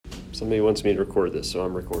Somebody wants me to record this, so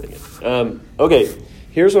I'm recording it. Okay,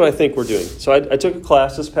 here's what I think we're doing. So I took a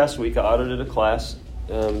class this past week. I audited a class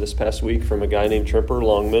this past week from a guy named Tremper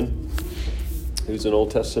Longman, who's an Old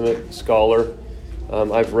Testament scholar.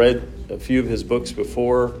 I've read a few of his books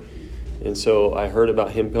before, and so I heard about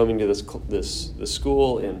him coming to this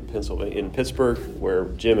school in Pittsburgh, where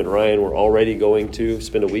Jim and Ryan were already going to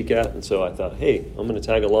spend a week at. And so I thought, hey, I'm going to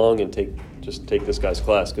tag along and take this guy's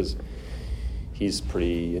class because he's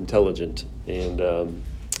pretty intelligent.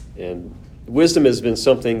 And wisdom has been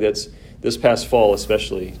something that's, this past fall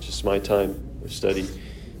especially, just my time of study,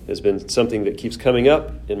 has been something that keeps coming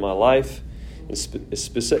up in my life,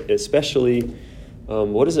 especially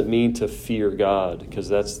what does it mean to fear God? Because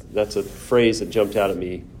that's a phrase that jumped out at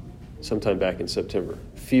me sometime back in September.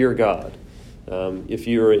 Fear God. If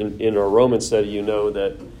you're in our Roman study, you know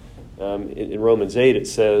that in Romans 8 it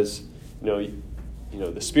says, you know,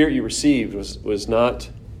 the Spirit you received was not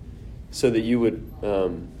so that you would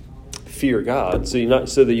fear God,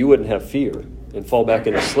 so that you wouldn't have fear and fall back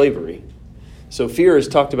into slavery. So fear is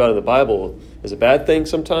talked about in the Bible as a bad thing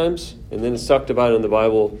sometimes, and then it's talked about in the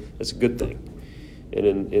Bible as a good thing. And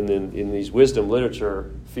in these wisdom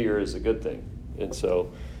literature, fear is a good thing. And so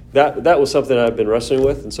that was something I've been wrestling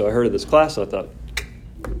with. And so I heard of this class, and I thought,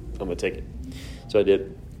 I'm going to take it. So I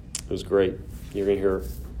did. It was great. You're going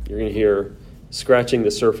to hear scratching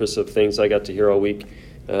the surface of things I got to hear all week,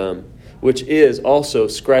 which is also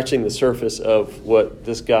scratching the surface of what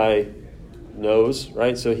this guy knows,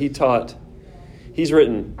 right? So he's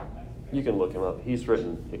written, you can look him up, he's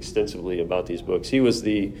written extensively about these books. He was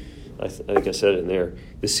I think I said it in there,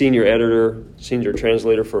 the senior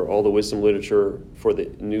translator for all the wisdom literature for the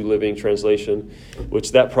New Living Translation,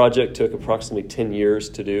 which that project took approximately 10 years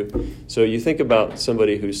to do. So you think about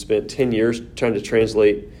somebody who spent 10 years trying to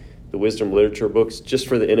translate the wisdom literature books just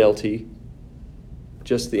for the NLT,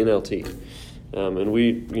 just the NLT. And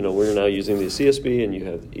we're now using the CSB, and you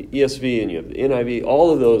have ESV, and you have the NIV.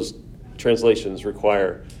 All of those translations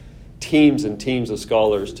require teams and teams of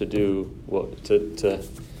scholars to do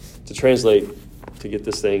to translate, to get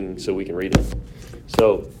this thing so we can read it.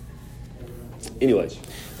 So anyway,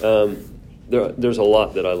 there's a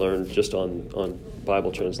lot that I learned just on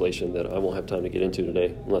Bible translation that I won't have time to get into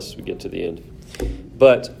today unless we get to the end.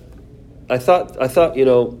 But I thought I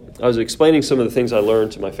was explaining some of the things I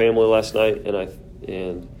learned to my family last night,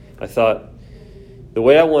 and I thought the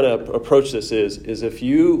way I want to approach this is if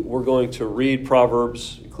you were going to read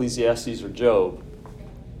Proverbs, Ecclesiastes, or Job,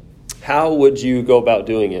 how would you go about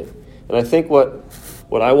doing it? And I think what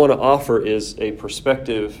I want to offer is a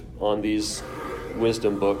perspective on these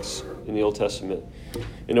wisdom books in the Old Testament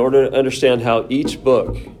in order to understand how each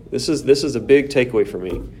book, this is a big takeaway for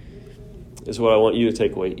me, is what I want you to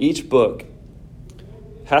take away. Each book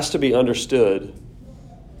has to be understood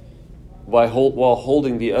while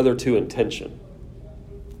holding the other two in tension.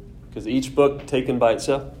 Because each book taken by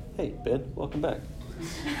itself, hey, Ben, welcome back.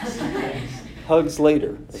 Hugs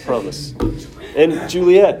later, I promise. And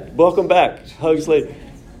Juliet, welcome back. Hugs later.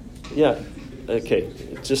 Yeah, okay.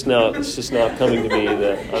 It's just now coming to me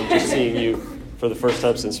that I'm just seeing you for the first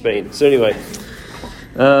time since Spain. So anyway,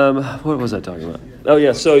 what was I talking about? Oh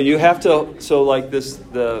yeah, so you have to,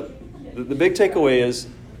 the big takeaway is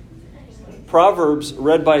Proverbs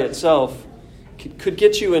read by itself could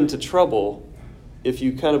get you into trouble if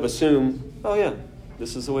you kind of assume, oh yeah,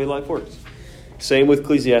 this is the way life works. Same with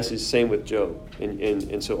Ecclesiastes, same with Job.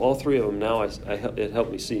 And so all three of them now, it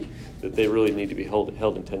helped me see that they really need to be held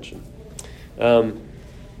in tension.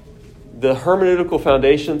 The hermeneutical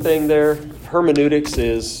foundation thing there, hermeneutics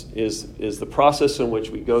is the process in which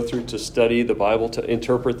we go through to study the Bible, to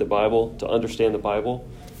interpret the Bible, to understand the Bible.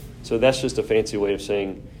 So that's just a fancy way of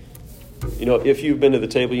saying, if you've been to the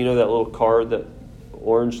table, that little card, that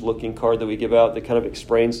orange-looking card that we give out that kind of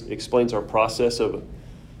explains our process of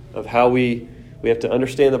how we have to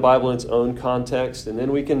understand the Bible in its own context, and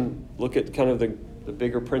then we can look at kind of the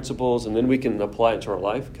bigger principles, and then we can apply it to our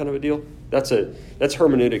life, kind of a deal. That's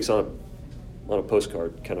hermeneutics on a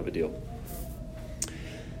postcard, kind of a deal.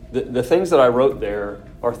 The things that I wrote there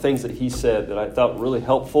are things that he said that I thought were really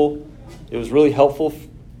helpful. It was really helpful.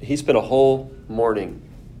 He spent a whole morning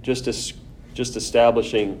just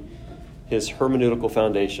establishing his hermeneutical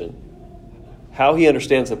foundation, how he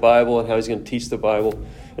understands the Bible and how he's going to teach the Bible.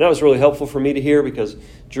 And that was really helpful for me to hear because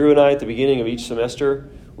Drew and I, at the beginning of each semester,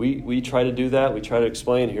 we try to do that. We try to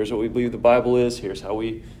explain, here's what we believe the Bible is, here's how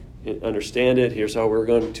we understand it, here's how we're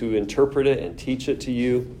going to interpret it and teach it to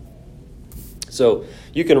you. So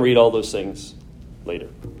you can read all those things later.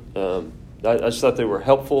 I just thought they were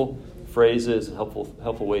helpful phrases and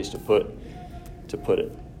helpful ways to put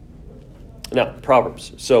it. Now,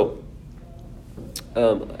 Proverbs. So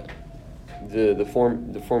The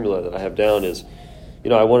formula that I have down is,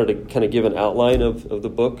 I wanted to kind of give an outline of the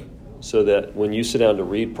book so that when you sit down to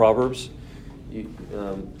read Proverbs,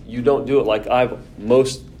 you don't do it like I've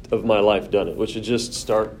most of my life done it, which is just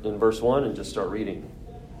start in verse 1 and just start reading.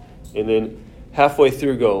 And then halfway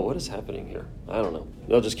through go, what is happening here? I don't know.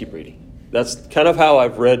 I'll just keep reading. That's kind of how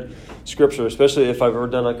I've read Scripture, especially if I've ever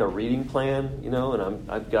done like a reading plan, and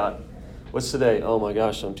I've got, what's today? Oh my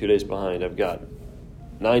gosh, I'm 2 days behind. I've got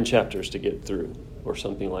 9 chapters to get through or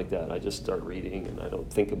something like that. I just start reading and I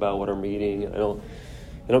don't think about what I'm reading. I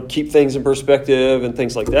don't keep things in perspective and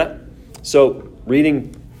things like that. So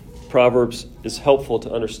reading Proverbs is helpful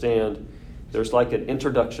to understand. There's like an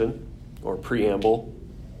introduction or preamble,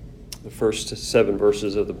 the first 7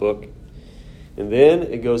 verses of the book. And then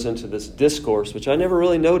it goes into this discourse, which I never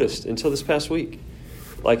really noticed until this past week.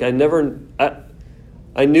 Like I knew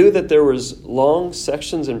that there was long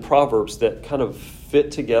sections in Proverbs that kind of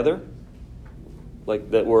fit together,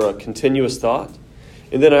 like that were a continuous thought.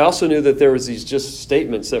 And then I also knew that there was these just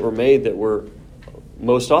statements that were made that were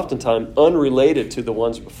most oftentimes unrelated to the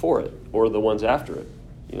ones before it or the ones after it,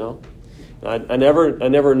 I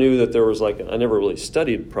never knew that there was I never really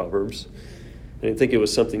studied Proverbs. I didn't think it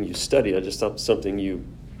was something you study. I just thought something you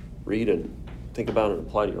read and think about and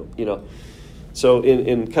apply to your, So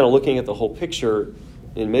in kind of looking at the whole picture,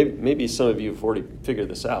 and maybe some of you have already figured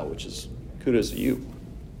this out, which is kudos to you.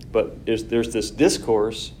 But there's this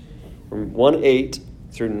discourse from 1:8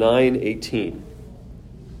 through 9:18.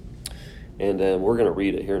 And we're going to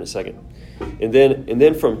read it here in a second. And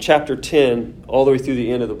then from chapter 10 all the way through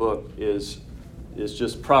the end of the book is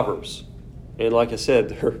just Proverbs. And like I said,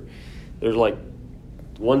 there's like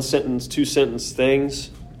 1 sentence, 2 sentence things,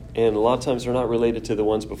 and a lot of times they're not related to the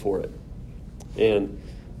ones before it. And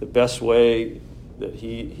the best way that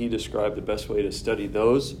he described, the best way to study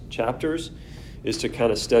those chapters is to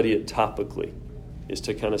kind of study it topically, is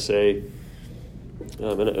to kind of say,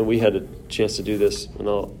 and we had a chance to do this, and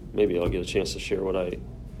maybe I'll get a chance to share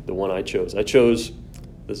the one I chose. I chose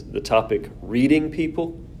the topic reading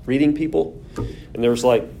people, and there was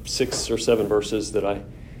like 6 or 7 verses that I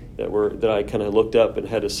kind of looked up and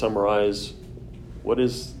had to summarize. What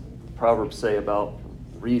does Proverbs say about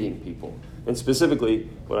reading people? And specifically,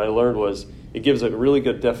 what I learned was it gives a really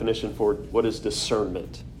good definition for what is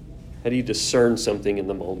discernment. How do you discern something in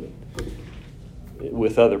the moment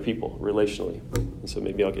with other people, relationally? And so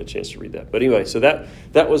maybe I'll get a chance to read that. But anyway, so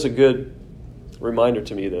that was a good reminder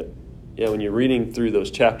to me that, when you're reading through those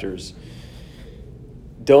chapters,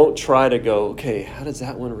 don't try to go, okay, how does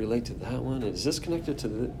that one relate to that one? Is this connected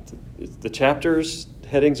to the chapters?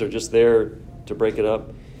 Headings are just there to break it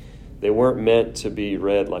up. They weren't meant to be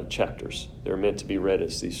read like chapters. They were meant to be read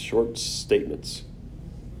as these short statements.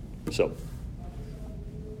 So,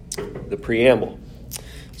 the preamble.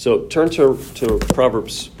 So turn to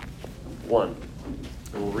Proverbs 1,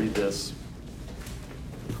 and we'll read this.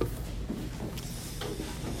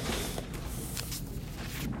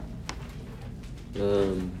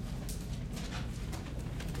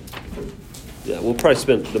 We'll probably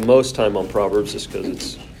spend the most time on Proverbs just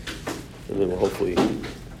because and then we'll hopefully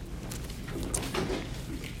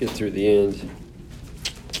get through the end.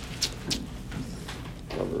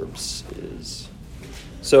 Proverbs is...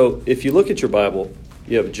 So if you look at your Bible,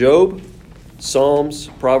 you have Job, Psalms,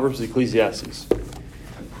 Proverbs, Ecclesiastes.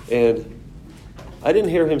 And I didn't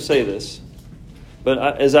hear him say this, but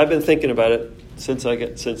as I've been thinking about it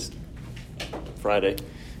since Friday,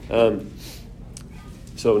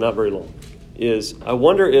 so not very long, is I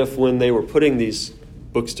wonder if when they were putting these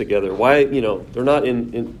books together, why, they're not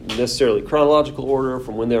in necessarily chronological order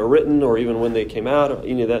from when they were written or even when they came out, or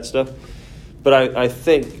any of that stuff. But I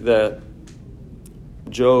think that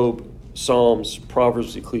Job, Psalms,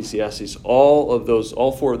 Proverbs, Ecclesiastes, all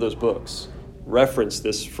 4 of those books reference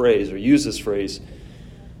this phrase or use this phrase,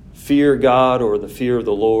 fear God, or the fear of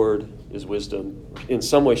the Lord is wisdom, in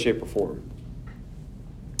some way, shape, or form.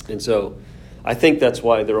 And so I think that's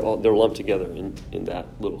why they're lumped together in that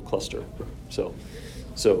little cluster. So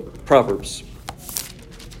Proverbs.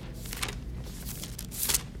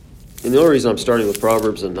 And the only reason I'm starting with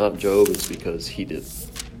Proverbs and not Job is because he did.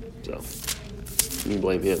 So you can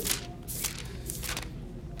blame him.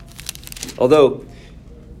 Although,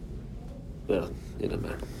 well, it doesn't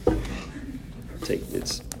matter.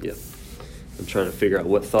 I'm trying to figure out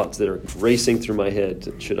what thoughts that are racing through my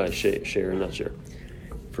head should I share and not share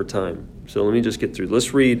for time. So let me just get through.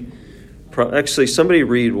 Let's read. Actually, somebody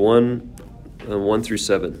read 1 through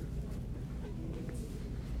 7.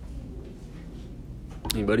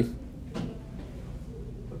 Anybody?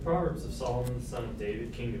 The Proverbs Proverbs of Solomon, the son of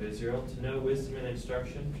David, king of Israel, to know wisdom and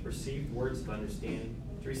instruction, to perceive words of understanding,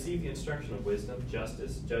 to receive the instruction of wisdom,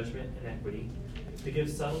 justice, judgment, and equity, to give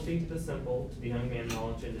subtlety to the simple, to the young man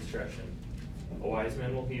knowledge and discretion. A wise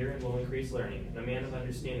man will hear and will increase learning, and a man of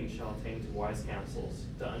understanding shall attain to wise counsels,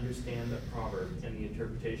 to understand the proverb and the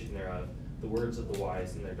interpretation thereof, the words of the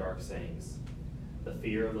wise and their dark sayings. The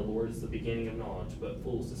fear of the Lord is the beginning of knowledge, but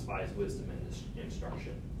fools despise wisdom and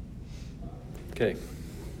instruction. Okay.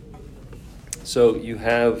 So you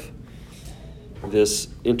have this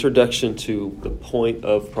introduction to the point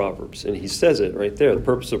of Proverbs, and he says it right there. The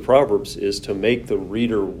purpose of Proverbs is to make the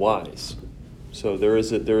reader wise. So there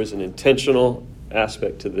is an intentional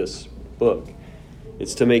aspect to this book.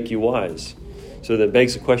 It's to make you wise. So that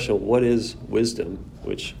begs the question, what is wisdom?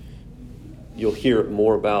 Which you'll hear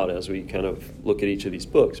more about as we kind of look at each of these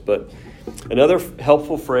books. But another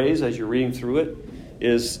helpful phrase as you're reading through it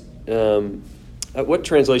is, what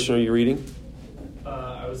translation are you reading?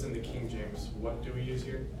 I was in the King James. What do we use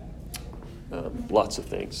here? Lots of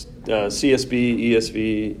things. CSB,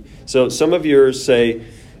 ESV. So some of yours say,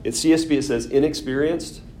 it's CSB, it says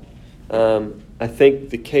inexperienced. I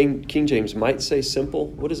think the King James might say simple.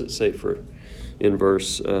 What does it say in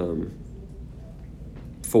verse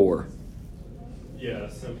 4? Yeah,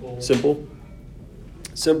 simple. Simple.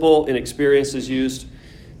 Simple, inexperienced is used.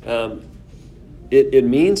 It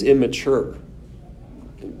means immature.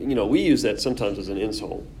 You know, we use that sometimes as an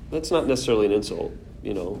insult. That's not necessarily an insult.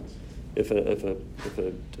 You know, if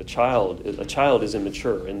a child is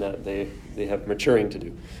immature in that they have maturing to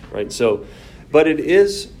do, right? So, but it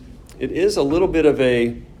is a little bit of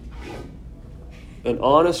an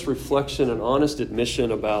honest reflection, an honest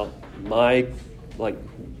admission about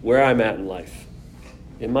where I'm at in life.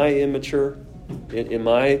 Am I immature?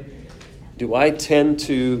 Do I tend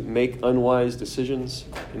to make unwise decisions?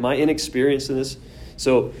 Am I inexperienced in this?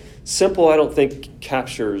 So simple, I don't think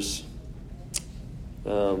captures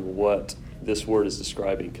what this word is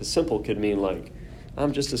describing. Because simple could mean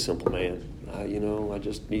I'm just a simple man. I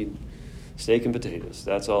just need steak and potatoes.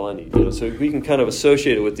 That's all I need. So we can kind of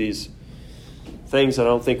associate it with these things that I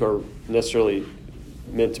don't think are necessarily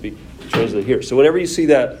meant to be translated here. So whenever you see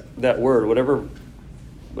that word, whatever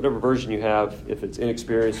version you have, if it's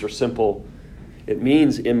inexperienced or simple, it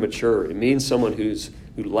means immature. It means someone who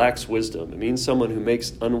lacks wisdom. It means someone who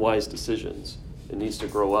makes unwise decisions and needs to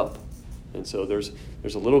grow up. And so there's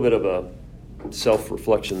a little bit of a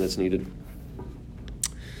self-reflection that's needed.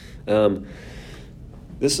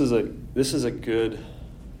 This is a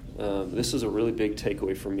really big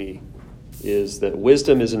takeaway for me, is that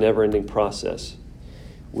wisdom is a never-ending process.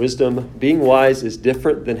 Being wise is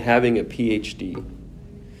different than having a PhD.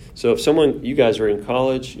 So if you guys are in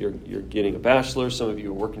college, you're getting a bachelor's, some of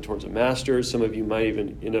you are working towards a master's, some of you might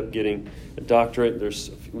even end up getting a doctorate.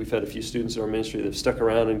 We've had a few students in our ministry that have stuck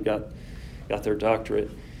around and got their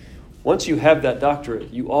doctorate. Once you have that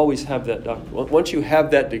doctorate, you always have that doctorate. Once you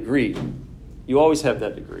have that degree, you always have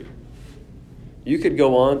that degree. You could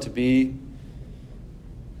go on to be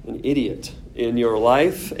an idiot in your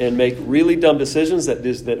life and make really dumb decisions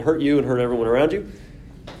that hurt you and hurt everyone around you,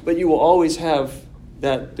 but you will always have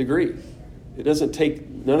that degree. None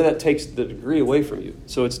of that takes the degree away from you.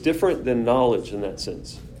 So it's different than knowledge in that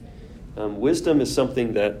sense. Wisdom is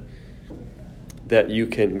something that you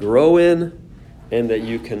can grow in and that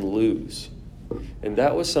you can lose. And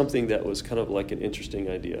that was something that was kind of like an interesting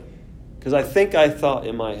idea. Because I thought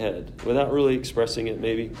in my head, without really expressing it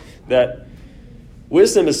maybe, that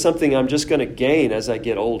wisdom is something I'm just going to gain as I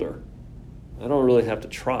get older. I don't really have to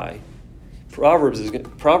try.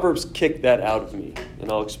 Proverbs kick that out of me,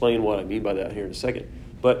 and I'll explain what I mean by that here in a second.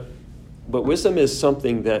 But wisdom is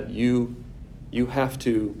something that you have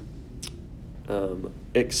to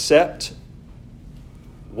accept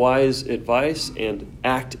wise advice and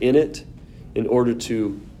act in it in order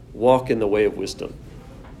to walk in the way of wisdom.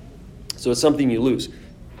 So it's something you lose.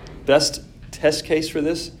 Best test case for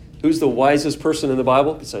this: who's the wisest person in the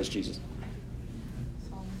Bible besides Jesus?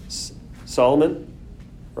 Solomon,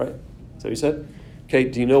 right? Is that what you said? Okay,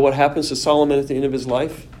 do you know what happens to Solomon at the end of his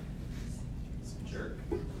life? He's a jerk.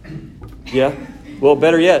 Yeah? Well,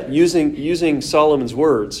 better yet, using Solomon's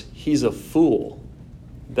words, he's a fool.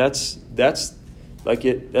 That's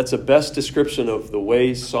a best description of the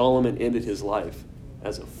way Solomon ended his life,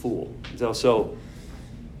 as a fool. So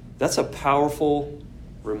that's a powerful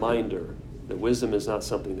reminder that wisdom is not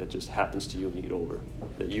something that just happens to you when you get older,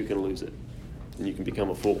 that you can lose it and you can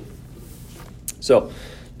become a fool. So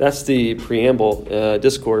that's the preamble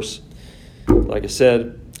discourse. Like I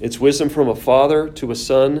said, it's wisdom from a father to a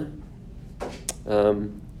son.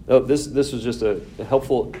 This was just a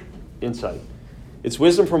helpful insight. It's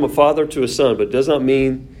wisdom from a father to a son, but it does not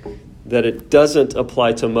mean that it doesn't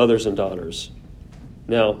apply to mothers and daughters.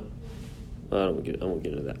 Now, I won't get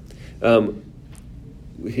into that.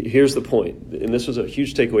 Here's the point, and this was a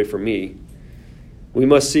huge takeaway for me. We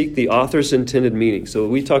must seek the author's intended meaning. So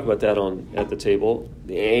we talk about that at the table.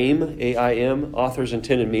 The AIM, A-I-M, author's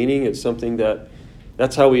intended meaning, is something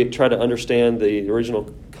that's how we try to understand the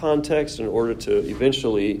original context in order to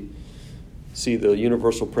eventually see the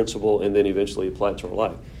universal principle and then eventually apply it to our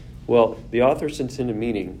life. Well, the author's intended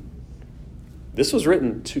meaning, this was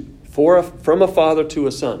written from a father to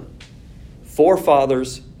a son, for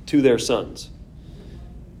fathers to their sons.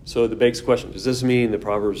 So it begs the question, does this mean the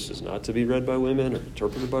Proverbs is not to be read by women or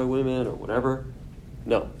interpreted by women or whatever?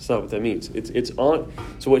 No, it's not what that means.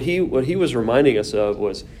 So what he was reminding us of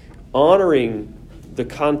was honoring the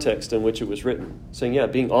context in which it was written.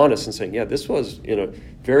 Saying, being honest and saying, this was in a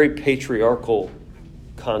very patriarchal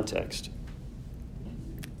context.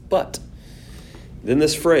 But then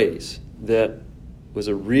this phrase that was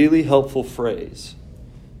a really helpful phrase,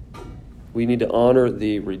 we need to honor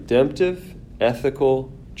the redemptive,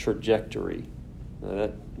 ethical trajectory. Now,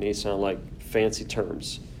 that may sound like fancy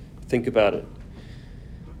terms. Think about it.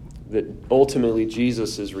 That ultimately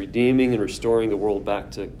Jesus is redeeming and restoring the world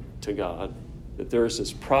back to God. That there is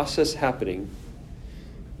this process happening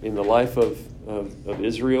in the life of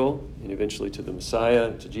Israel and eventually to the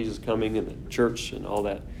Messiah, to Jesus coming and the church and all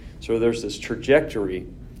that. So there's this trajectory.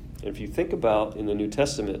 And if you think about in the New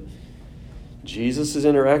Testament, Jesus'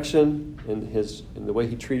 interaction and the way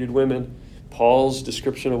he treated women, Paul's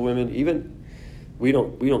description of women, even we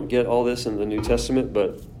don't get all this in the New Testament,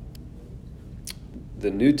 but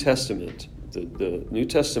the New Testament, the New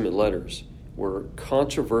Testament letters were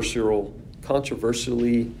controversially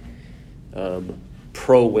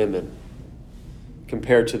pro-women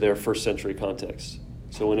compared to their first century context.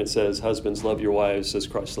 So when it says, husbands, love your wives as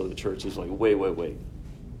Christ loved the church, it's like, wait.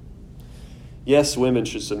 Yes, women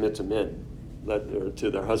should submit to men, or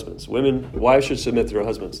to their husbands. Wives should submit to their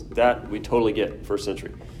husbands. That we totally get, first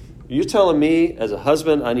century. You're telling me, as a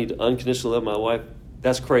husband, I need to unconditionally love my wife?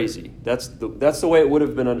 That's crazy. That's the way it would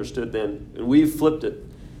have been understood then. And we've flipped it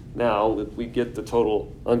now. We get the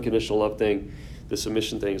total unconditional love thing. The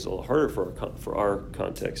submission thing is a little harder for our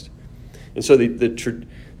context. And so the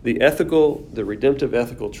redemptive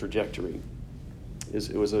ethical trajectory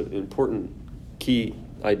was an important key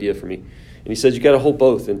idea for me. And he says you got to hold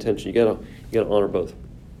both in tension. You got to honor both.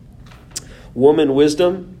 Woman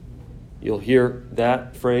wisdom, you'll hear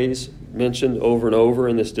that phrase mentioned over and over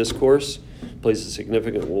in this discourse. Plays a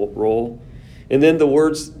significant role. And then the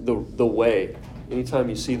words, the way. Anytime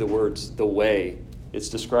you see the words, the way, it's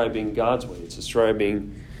describing God's way. It's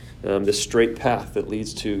describing this straight path that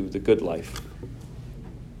leads to the good life.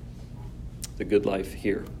 The good life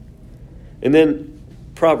here. And then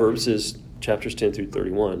Proverbs is chapters 10 through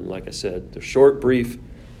 31. Like I said, they're short, brief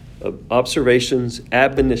observations,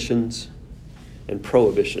 admonitions, and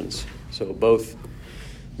prohibitions. So both,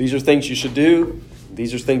 these are things you should do.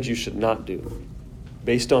 These are things you should not do,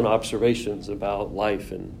 based on observations about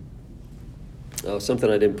life and something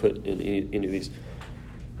I didn't put in any of these.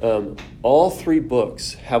 All three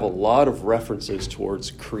books have a lot of references towards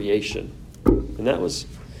creation. And that was,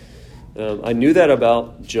 I knew that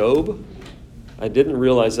about Job. I didn't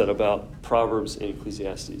realize that about Proverbs and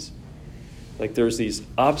Ecclesiastes. Like there's these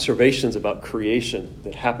observations about creation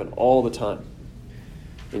that happen all the time.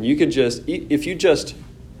 And you can just, if you just,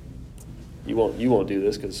 you won't do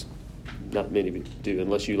this because not many do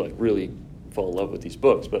unless you like really fall in love with these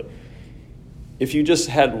books. But if you just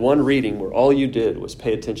had one reading where all you did was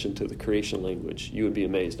pay attention to the creation language, you would be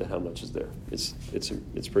amazed at how much is there. It's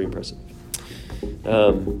pretty impressive.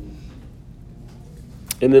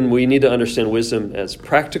 And then we need to understand wisdom as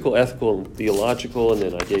practical, ethical, and theological. And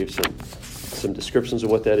then I gave some descriptions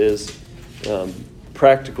of what that is.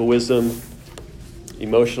 Practical wisdom,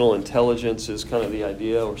 emotional intelligence is kind of the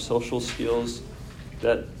idea, or social skills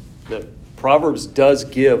that Proverbs does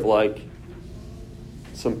give, like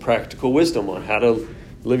some practical wisdom on how to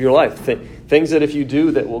live your life. Things that if you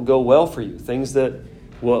do that will go well for you. Things that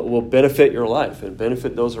will benefit your life and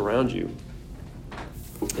benefit those around you.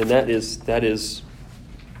 And that is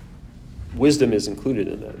wisdom is included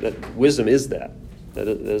in that. That wisdom is that. That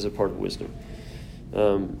is a part of wisdom.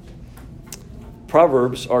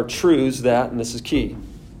 Proverbs are truths that, and this is key,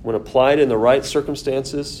 when applied in the right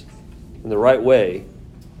circumstances, in the right way,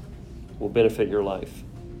 will benefit your life.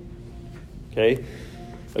 Okay?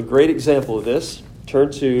 A great example of this, turn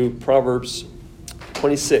to Proverbs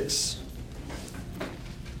 26.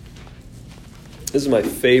 This is my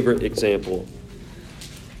favorite example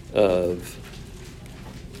of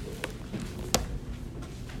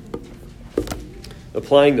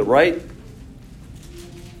applying the right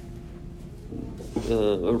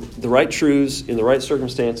truths in the right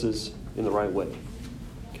circumstances in the right way.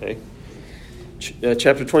 Okay?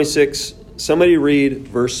 Chapter 26, somebody read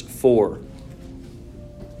verse 4.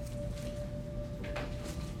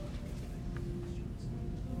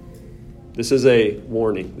 This is a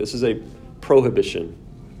warning. This is a prohibition.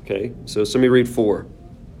 Okay? So somebody read 4.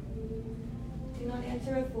 Do not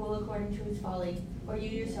answer a fool according to his folly, or you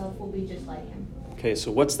yourself will be just like him. Okay,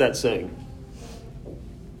 so what's that saying?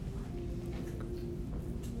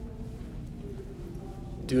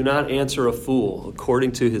 Do not answer a fool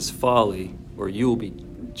according to his folly, or you will be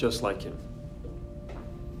just like him.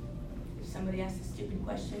 If somebody asks a stupid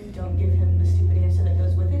question, don't give him the stupid answer that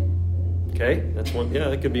goes with it. Okay, that's one. Yeah,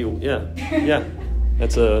 that could be. Yeah.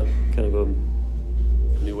 That's a kind of a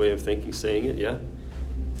new way of thinking, saying it. Yeah.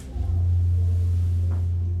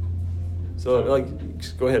 So,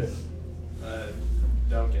 go ahead.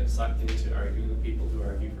 Don't get sucked into arguing with people who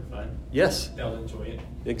argue for fun. Yes. They'll enjoy it.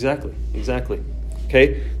 Exactly.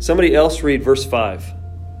 Okay, somebody else read verse 5.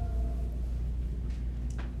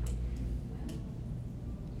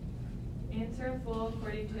 Answer a fool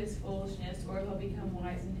according to his foolishness, or he'll become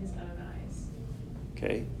wise in his own eyes.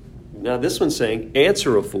 Okay. Now this one's saying,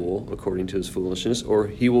 answer a fool according to his foolishness, or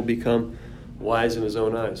he will become wise in his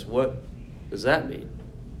own eyes. What does that mean?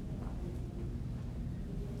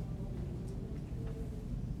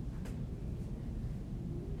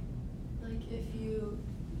 Like, if you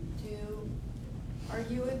do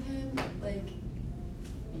argue with him, like,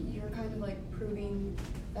 you're kind of like proving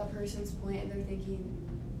that person's point, and they're thinking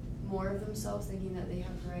more of themselves, thinking that they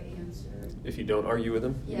have the right answer. If you don't argue with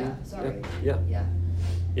him? Yeah, sorry.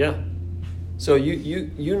 Yeah. So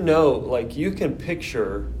you know, like, you can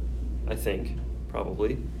picture, I think,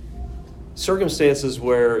 probably, circumstances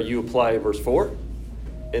where you apply verse 4,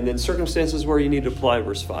 and then circumstances where you need to apply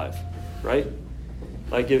verse 5, right?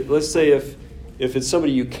 Like, let's say if it's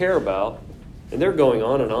somebody you care about, and they're going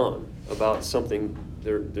on and on about something,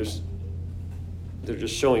 they're just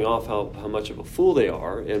showing off how much of a fool they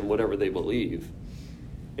are and whatever they believe.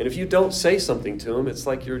 And if you don't say something to them, it's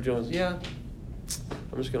like you're doing,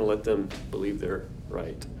 I'm just going to let them believe they're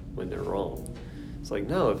right when they're wrong. It's like,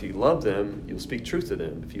 no, if you love them, you'll speak truth to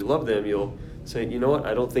them. If you love them, you'll say, you know what,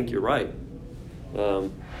 I don't think you're right.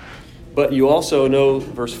 But you also know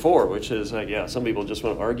verse 4, which is like, some people just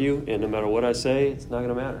want to argue, and no matter what I say, it's not going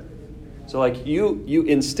to matter. So like you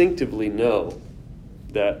instinctively know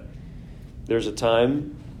that there's a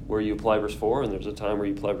time where you apply verse 4 and there's a time where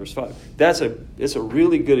you apply verse 5. It's a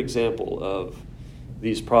really good example of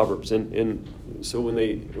these proverbs. And so when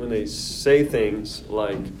they say things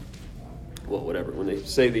like, when they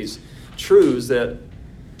say these truths that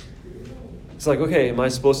it's like, okay, am I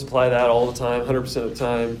supposed to apply that all the time, 100% of the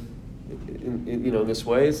time, in this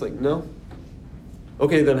way? It's like, no.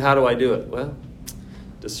 Okay, then how do I do it? Well,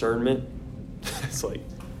 discernment. It's like,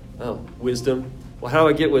 wisdom. Well, how do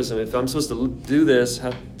I get wisdom? If I'm supposed to do this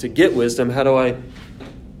to get wisdom, how do I,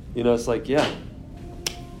 it's like,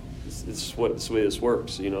 it's the way this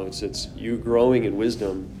works. It's you growing in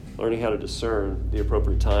wisdom, learning how to discern the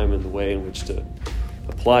appropriate time and the way in which to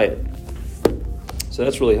apply it. So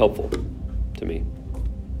that's really helpful to me.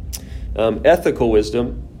 Ethical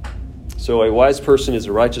wisdom. So a wise person is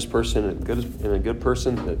a righteous person and a good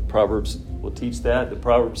person. The Proverbs will teach that. The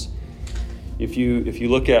Proverbs, if you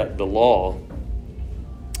look at the law,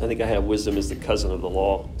 I think I have wisdom as the cousin of the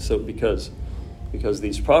law. So because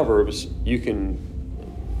these Proverbs, you can,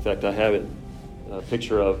 in fact, I have it a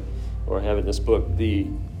picture of, or I have it in this book,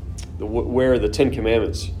 where the Ten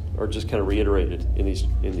Commandments are just kind of reiterated in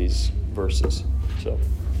these verses.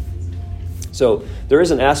 So there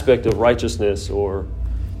is an aspect of righteousness or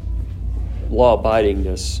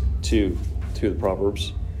law-abidingness to the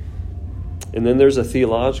Proverbs. And then there's a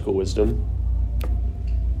theological wisdom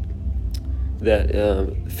that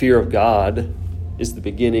fear of God is the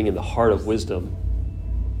beginning and the heart of wisdom.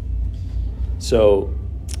 So,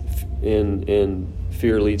 and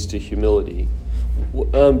fear leads to humility.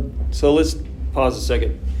 So let's pause a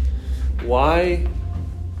second. Why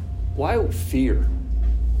fear?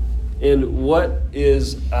 And why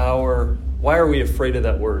are we afraid of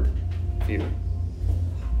that word, fear?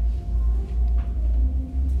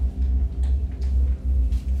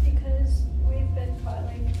 Because we've been taught,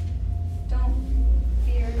 don't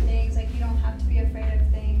fear things, you don't have to be afraid of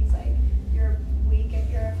things, you're weak if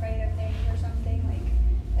you're afraid of things or something,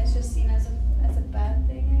 it's just seen as a bad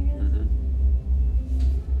thing, I guess.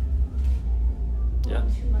 Yeah.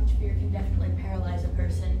 Too much fear can definitely paralyze a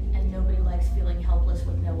person, and nobody likes feeling helpless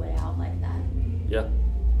with no way out like that. Yeah.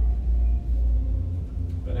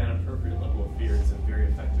 But an appropriate level of fear is a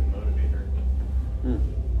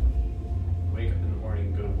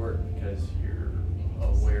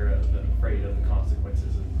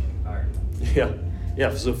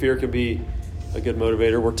Yeah. So fear can be a good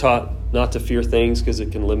motivator. We're taught not to fear things because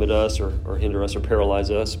it can limit us or hinder us or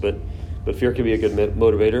paralyze us, but fear can be a good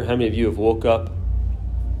motivator. How many of you have woke up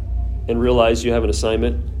and realized you have an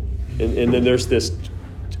assignment, and then there's this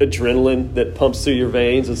adrenaline that pumps through your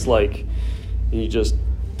veins? It's like, and you just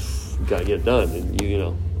got to get it done, and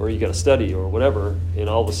or you got to study or whatever, and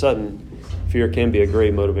all of a sudden, fear can be a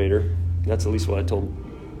great motivator. That's at least what I told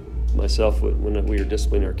myself when we were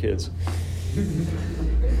disciplining our kids.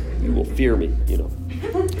 You will fear me,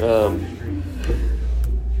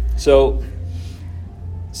 So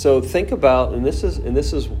think about, and this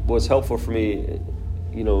is what's helpful for me,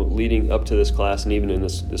 leading up to this class and even in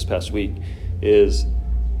this past week, is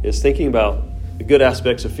thinking about the good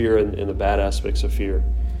aspects of fear and the bad aspects of fear.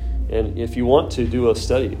 And if you want to do a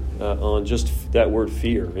study on just that word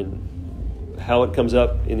fear and how it comes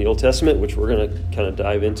up in the Old Testament, which we're going to kind of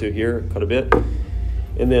dive into here quite a bit,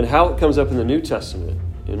 and then how it comes up in the New Testament,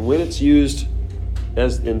 and when it's used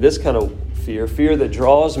as in this kind of fear that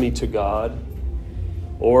draws me to God,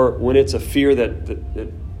 or when it's a fear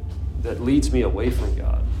that leads me away from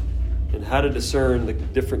God, and how to discern the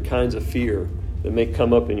different kinds of fear that may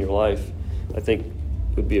come up in your life, I think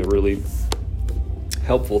would be a really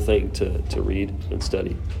helpful thing to read and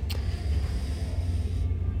study.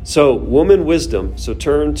 So, woman wisdom. So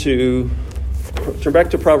turn back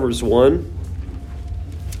to Proverbs 1.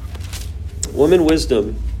 Woman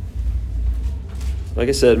wisdom, like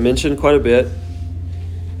I said, mentioned quite a bit.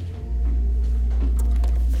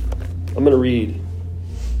 I'm going to read.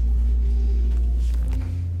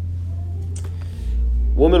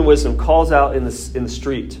 Woman wisdom calls out in the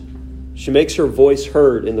street. She makes her voice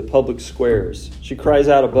heard in the public squares. She cries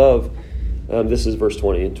out above. This is verse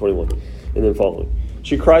 20 and 21, and then following.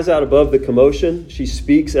 She cries out above the commotion. She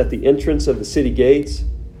speaks at the entrance of the city gates.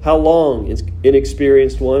 How long,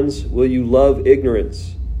 inexperienced ones, will you love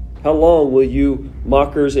ignorance? How long will you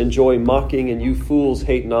mockers enjoy mocking and you fools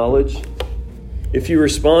hate knowledge? If you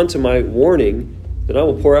respond to my warning, then I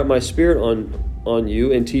will pour out my spirit on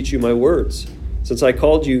you and teach you my words. Since I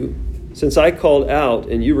called out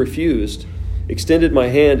and you refused, extended my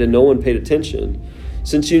hand and no one paid attention,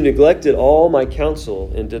 since you neglected all my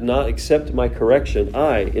counsel and did not accept my correction,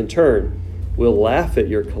 I, in turn, will laugh at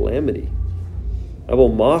your calamity. I will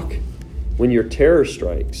mock when your terror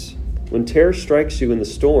strikes. When terror strikes you in the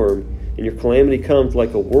storm and your calamity comes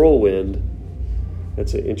like a whirlwind.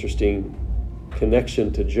 That's an interesting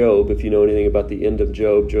connection to Job, if you know anything about the end of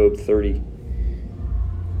Job 30.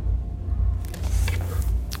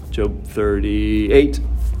 Job 38.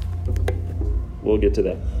 We'll get to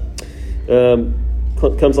that.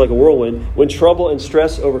 Comes like a whirlwind. When trouble and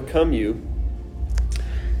stress overcome you,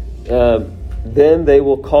 then they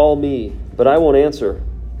will call me, but I won't answer.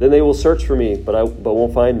 Then they will search for me, but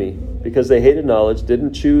won't find me, because they hated knowledge,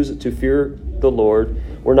 didn't choose to fear the Lord,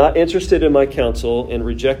 were not interested in my counsel, and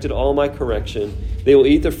rejected all my correction. They will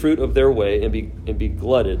eat the fruit of their way and be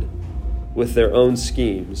glutted with their own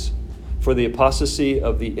schemes. For the apostasy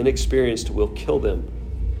of the inexperienced will kill them,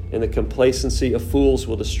 and the complacency of fools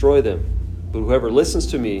will destroy them. But whoever listens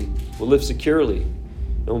to me will live securely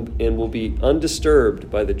and will be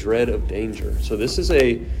undisturbed by the dread of danger. So this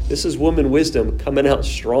is woman wisdom coming out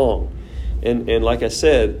strong. And like I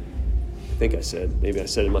said, maybe I said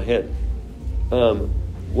it in my head.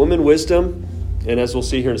 Woman wisdom, and as we'll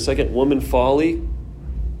see here in a second, woman folly.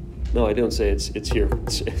 No, I didn't say it's here.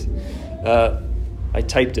 I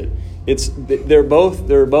typed it. They're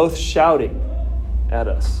both shouting at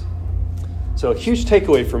us. So a huge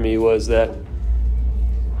takeaway for me was that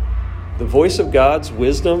the voice of God's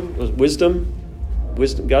wisdom,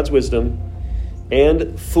 God's wisdom,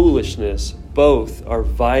 and foolishness both are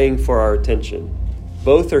vying for our attention.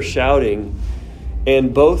 Both are shouting,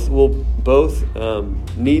 and both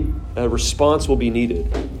need a response will be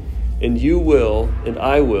needed. And you will, and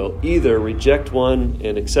I will, either reject one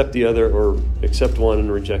and accept the other, or accept one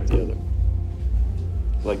and reject the other.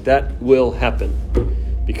 Like that will happen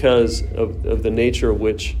because of the nature of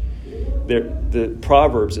which the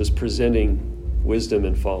Proverbs is presenting wisdom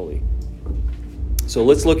and folly. So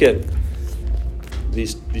let's look at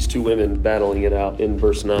these two women battling it out in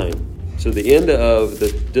verse 9. So the end of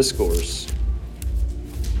the discourse.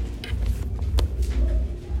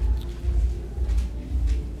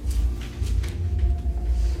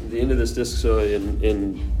 The end of this discourse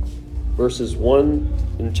in verses 1,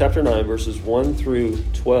 in chapter 9, verses 1 through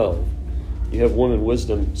 12, you have woman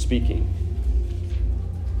wisdom speaking.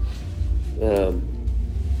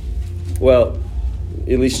 Well,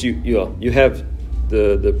 at least you have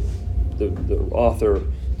the author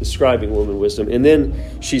describing woman wisdom, and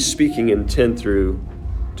then she's speaking in 10 through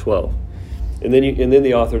 12. And then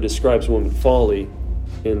the author describes woman folly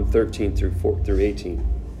in 13 through 18.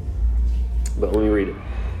 But let me read it.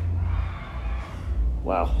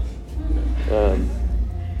 Wow.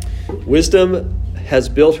 Wisdom has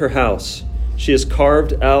built her house. She has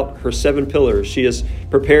carved out her 7 pillars. She has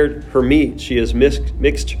prepared her meat. She has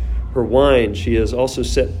mixed her wine. She has also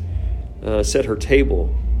set her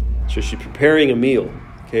table. So she's preparing a meal.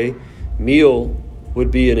 Okay, meal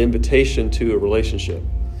would be an invitation to a relationship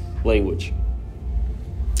language.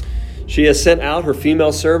 She has sent out her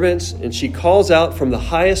female servants, and she calls out from the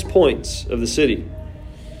highest points of the city,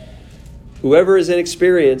 "Whoever is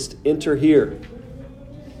inexperienced, enter here."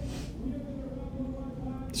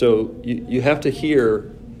 So you have to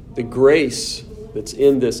hear the grace that's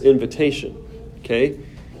in this invitation, okay?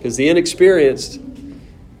 Because the inexperienced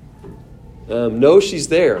know she's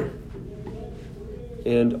there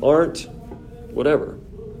and aren't,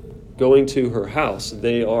 going to her house.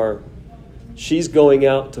 She's going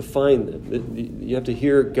out to find them. You have to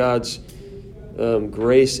hear God's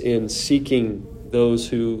grace in seeking those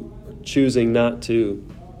who are choosing not to.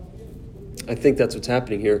 I think that's what's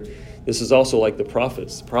happening here. This is also like the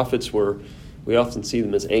prophets. The prophets we often see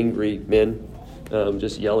them as angry men,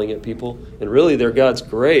 just yelling at people. And really they're God's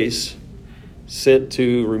grace sent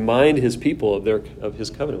to remind his people of his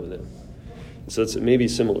covenant with them. So it's maybe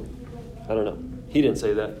similar. I don't know. He didn't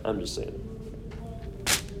say that. I'm just saying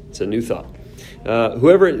it. It's a new thought.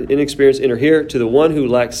 Whoever inexperienced, enter here. To the one who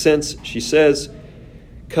lacks sense, she says,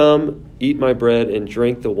 "Come, eat my bread and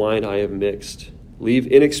drink the wine I have mixed. Leave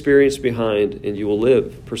inexperience behind, and you will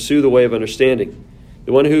live. Pursue the way of understanding.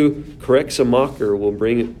 The one who corrects a mocker will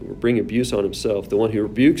bring abuse on himself. The one who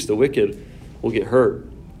rebukes the wicked will get hurt.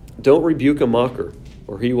 Don't rebuke a mocker,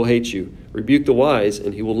 or he will hate you. Rebuke the wise,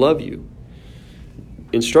 and he will love you.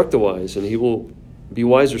 Instruct the wise, and he will be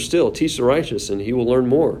wiser still. Teach the righteous, and he will learn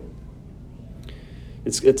more."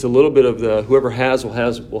 It's a little bit of the whoever has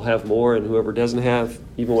will have more, and whoever doesn't have,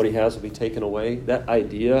 even what he has will be taken away. That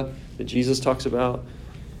idea that Jesus talks about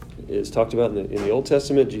is talked about in the Old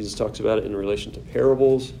Testament. Jesus talks about it in relation to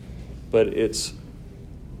parables, but it's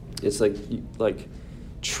like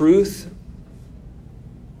truth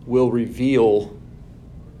will reveal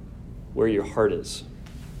where your heart is,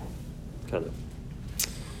 kind of.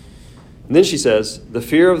 And then she says, "The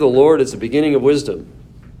fear of the Lord is the beginning of wisdom,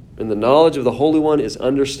 and the knowledge of the Holy One is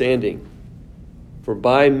understanding. For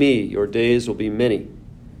by me your days will be many,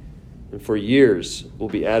 and for years will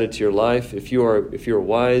be added to your life. If you are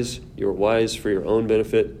wise, you are wise for your own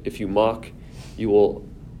benefit. If you mock, you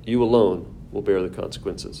alone will bear the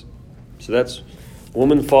consequences." So that's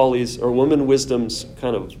woman follies, or woman wisdom's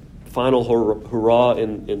kind of final hurrah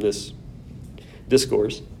in this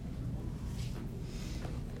discourse.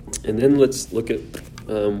 And then let's look at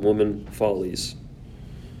woman follies.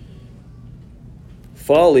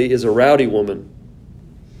 Folly is a rowdy woman.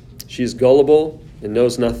 She is gullible and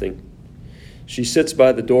knows nothing. She sits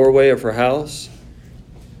by the doorway of her house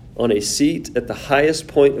on a seat at the highest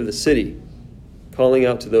point of the city, calling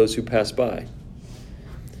out to those who pass by,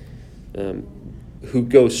 who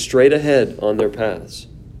go straight ahead on their paths.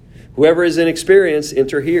 "Whoever is inexperienced,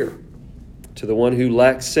 enter here. To the one who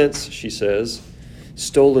lacks sense," she says,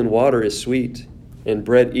 "stolen water is sweet, and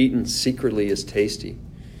bread eaten secretly is tasty."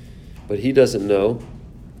 But he doesn't know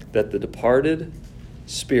that the departed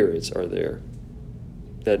spirits are there,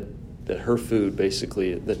 that her food,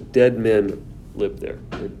 basically, that dead men live there,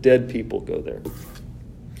 or dead people go there,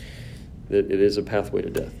 that it is a pathway to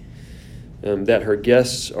death, that her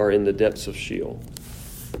guests are in the depths of Sheol.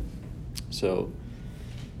 So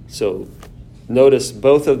notice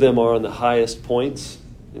both of them are on the highest points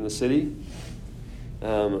in the city.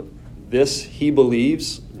 This, he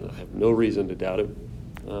believes, I have no reason to doubt it,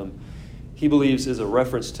 he believes is a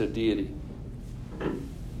reference to deity.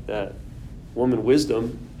 That woman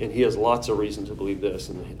wisdom, and he has lots of reason to believe this,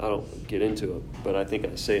 and I don't get into it, but I think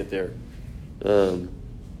I say it there.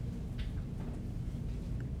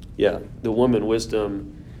 The woman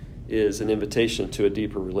wisdom is an invitation to a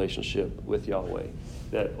deeper relationship with Yahweh.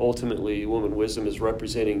 That ultimately, woman wisdom is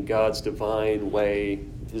representing God's divine way,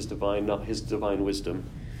 his divine wisdom.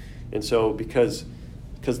 And so, because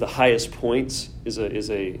the highest points is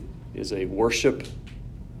a worship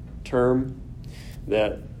term,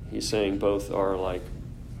 that he's saying both are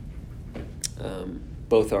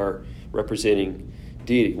representing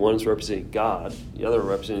deity. One's representing God, the other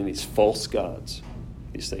representing these false gods,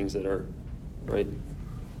 these things that are right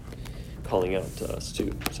calling out to us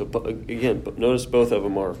too. So again, notice both of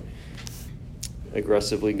them are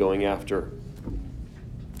aggressively going after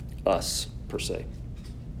us per se.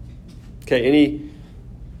 Okay, any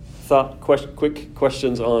quick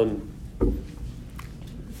questions on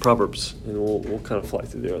Proverbs, and we'll kind of fly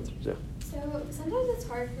through the others. Yeah. So sometimes it's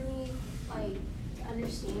hard for me, like, to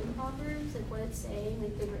understand Proverbs, like what it's saying,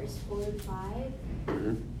 like the verse 4 and 5.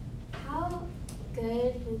 Mm-hmm. How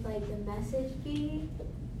good would like the message be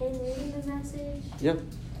in reading the message? Yeah.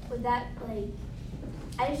 Would that like?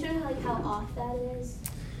 I just don't know like how off that is.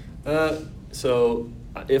 So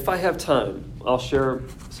if I have time, I'll share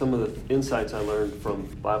some of the insights I learned from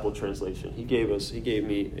Bible translation. He gave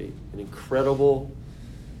me an incredible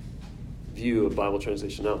view of Bible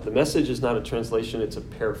translation. Now, the Message is not a translation, it's a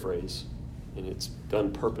paraphrase, and it's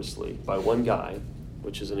done purposely by one guy,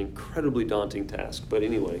 which is an incredibly daunting task. But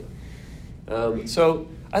anyway, so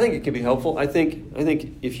I think it can be helpful. I think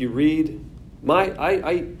if you read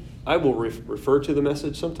I will refer to the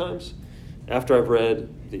Message sometimes after I've read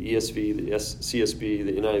the ESV, the CSB,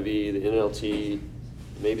 the NIV, the NLT,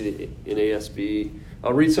 maybe the NASB.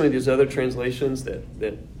 I'll read some of these other translations that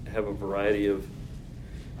have a variety of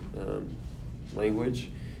language,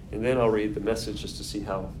 and then I'll read the Message just to see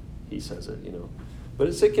how he says it, But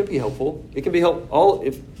it can be helpful. It can be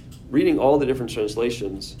if reading all the different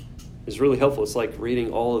translations is really helpful. It's like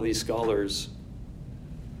reading all of these scholars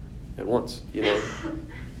at once,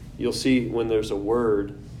 You'll see when there's a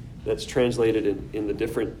word that's translated in the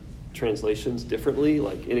different translations differently,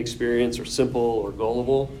 like inexperienced or simple or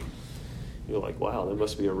gullible. You're like, wow, that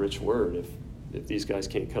must be a rich word if these guys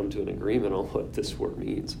can't come to an agreement on what this word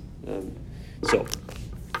means. So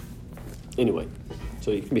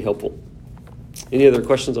it can be helpful. Any other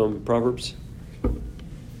questions on Proverbs?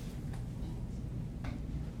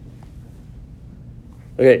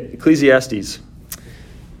 Okay, Ecclesiastes.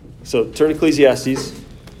 So turn to Ecclesiastes.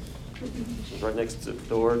 Right next to the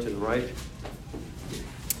door to the right.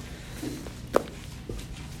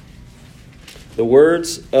 The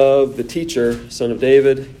words of the teacher, son of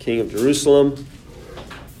David, king of Jerusalem.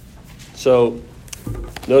 So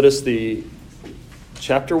notice the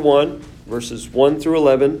chapter 1, verses 1 through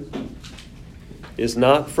 11 is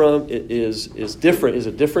a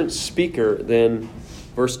different speaker than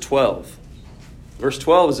verse 12. Verse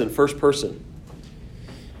 12 is in first person.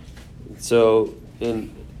 So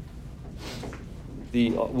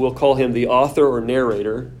we'll call him the author or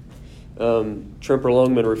narrator. Tremper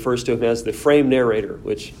Longman refers to him as the frame narrator,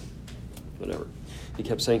 which, whatever. He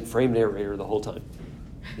kept saying frame narrator the whole time.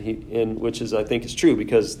 Which I think is true,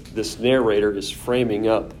 because this narrator is framing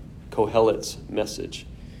up Kohelet's message.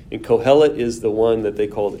 And Kohelet is the one that they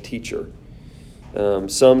call the teacher.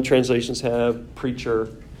 Some translations have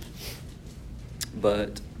preacher,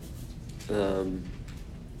 but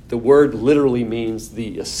the word literally means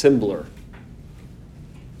the assembler.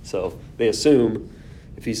 So they assume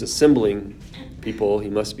if he's assembling people, he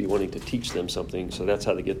must be wanting to teach them something. So that's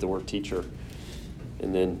how they get the word teacher.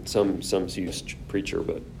 And then some use preacher,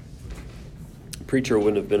 but preacher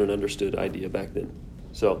wouldn't have been an understood idea back then.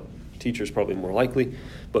 So teacher is probably more likely.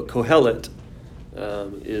 But Kohelet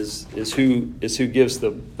is who gives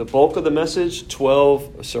the bulk of the message,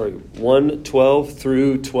 1:12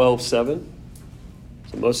 through 12:7.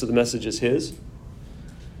 So most of the message is his.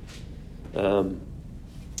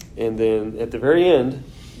 And then at the very end,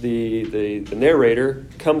 the narrator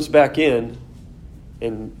comes back in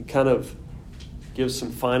and kind of gives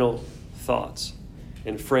some final thoughts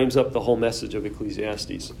and frames up the whole message of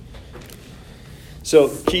Ecclesiastes. So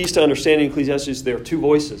keys to understanding Ecclesiastes, there are two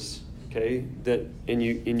voices, okay? And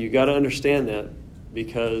you got to understand that,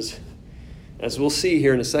 because as we'll see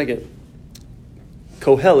here in a second,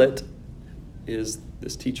 Kohelet is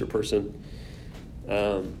this teacher person.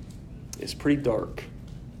 It's pretty dark.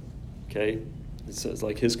 Okay? It says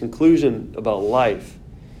like his conclusion about life.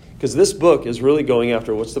 Because this book is really going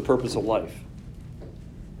after what's the purpose of life.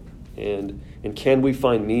 And can we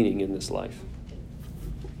find meaning in this life?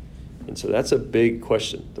 And so that's a big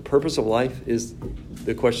question. The purpose of life is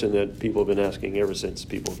the question that people have been asking ever since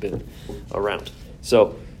people have been around.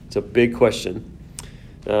 So it's a big question.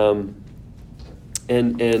 And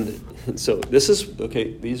so this is,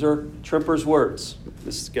 okay, these are Tremper's words.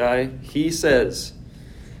 This guy, he says,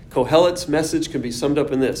 Kohelet's message can be summed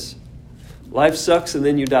up in this: life sucks and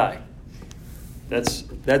then you die.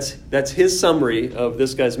 That's his summary of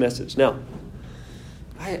this guy's message. Now,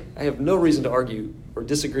 I have no reason to argue or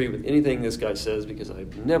disagree with anything this guy says, because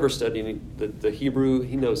I've never studied the Hebrew.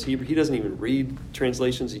 He knows Hebrew. He doesn't even read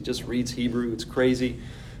translations. He just reads Hebrew. It's crazy.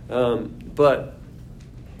 But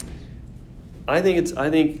I think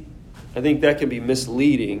that can be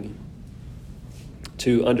misleading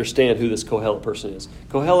to understand who this Kohelet person is.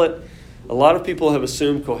 Kohelet, a lot of people have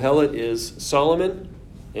assumed Kohelet is Solomon.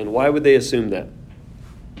 And why would they assume that?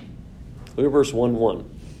 Look at verse 1:1.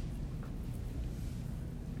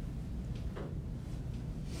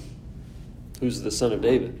 who's the son of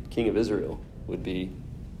David, king of Israel, would be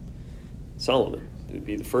Solomon. It would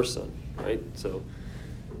be the first son, right? So,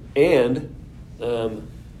 and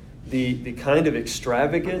the kind of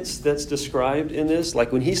extravagance that's described in this,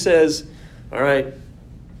 like when he says, all right,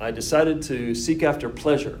 I decided to seek after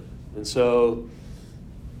pleasure. And so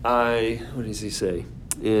what does he say?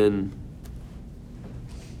 In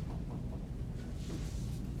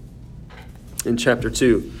chapter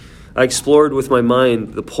 2, I explored with my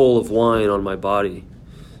mind the pull of wine on my body,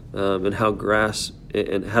 and how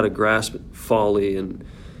to grasp folly,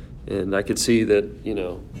 and I could see that,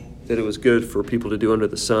 that it was good for people to do under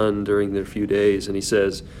the sun during their few days. And he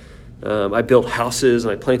says, I built houses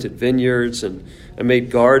and I planted vineyards and I made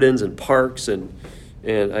gardens and parks and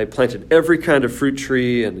I planted every kind of fruit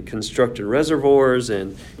tree and constructed reservoirs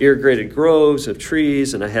and irrigated groves of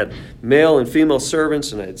trees, and I had male and female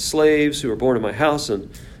servants, and I had slaves who were born in my house, and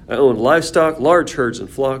I owned livestock, large herds and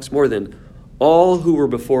flocks, more than all who were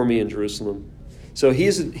before me in Jerusalem. So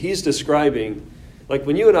he's describing, like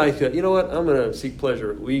when you and I go, you know what, I'm going to seek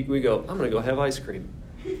pleasure. We go, I'm going to go have ice cream.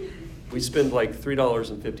 We spend like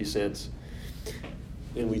 $3.50,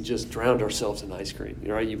 and we just drowned ourselves in ice cream.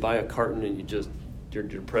 Right? You buy a carton and you're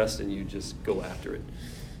depressed and you just go after it.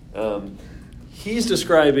 He's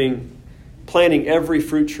describing planting every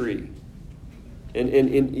fruit tree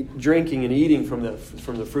and drinking and eating from the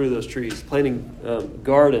fruit of those trees, planting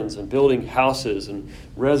gardens and building houses and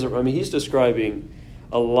reservoirs. I mean, he's describing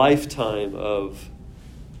a lifetime of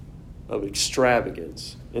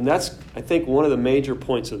extravagance. And that's, I think, one of the major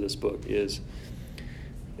points of this book is,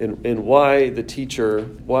 and why the teacher,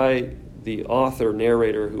 why the author,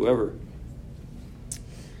 narrator, whoever,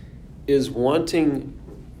 is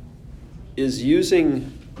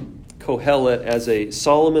using Kohelet as a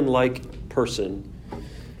Solomon-like person,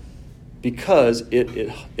 because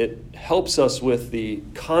it helps us with the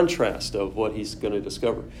contrast of what he's going to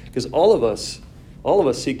discover. Because all of us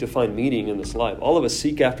seek to find meaning in this life. All of us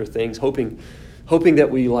seek after things, hoping that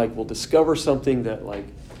we will discover something that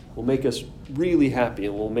will make us really happy,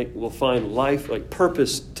 and we'll find life,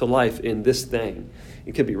 purpose to life in this thing.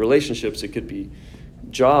 It could be relationships, it could be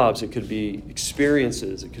jobs, it could be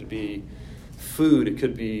experiences, it could be food, it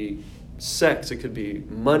could be sex, it could be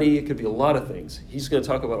money, it could be a lot of things. He's going to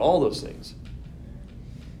talk about all those things.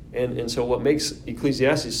 And so what makes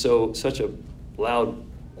Ecclesiastes such a loud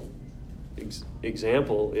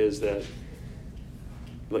example is that,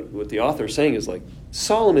 what the author is saying is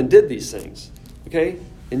Solomon did these things, okay?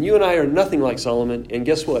 And you and I are nothing like Solomon, and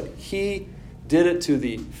guess what? He did it to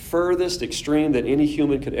the furthest extreme that any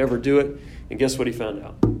human could ever do it, and guess what he found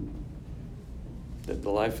out? That the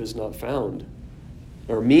life is not found,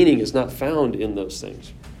 or meaning is not found in those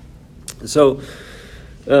things. And so,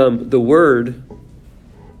 the word,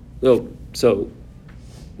 let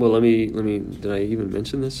me, did I even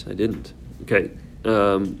mention this? I didn't. Okay.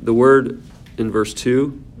 The word in verse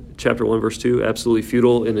 2, chapter 1, verse 2, absolutely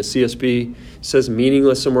futile in the CSB, says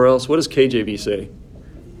meaningless somewhere else. What does KJV say?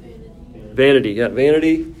 Vanity. Yeah,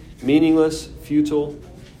 vanity, meaningless, futile,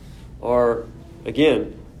 are,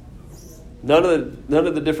 again, none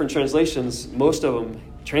of the different translations, most of them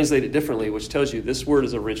translate it differently, which tells you this word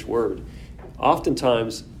is a rich word.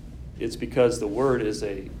 Oftentimes, it's because the word is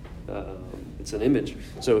it's an image.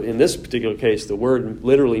 So in this particular case, the word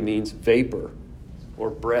literally means vapor or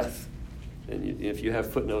breath. And if you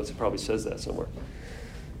have footnotes, it probably says that somewhere.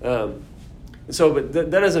 But that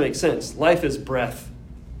doesn't make sense. Life is breath.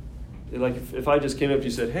 If I just came up to you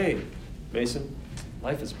and said, hey, Mason,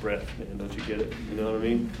 life is breath, man, don't you get it? You know what I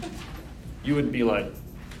mean? You wouldn't be like,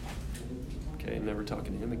 okay, never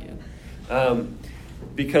talking to him again.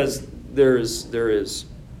 Because there is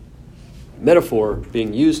metaphor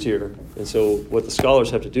being used here. And so what the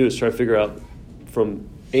scholars have to do is try to figure out from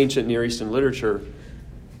ancient Near Eastern literature,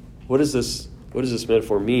 what does this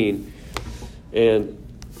metaphor mean? And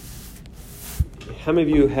how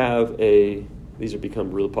many of you have these have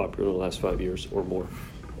become really popular in the last 5 years or more,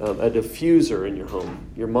 a diffuser in your home?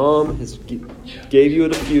 Your mom gave you a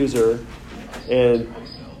diffuser, and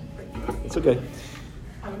it's okay.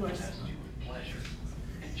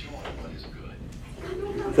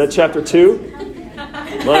 Is that chapter 2?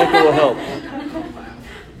 Monica will help.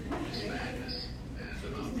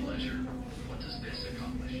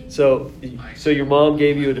 So your mom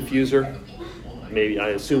gave you a diffuser. Maybe, I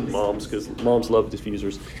assume moms, because moms love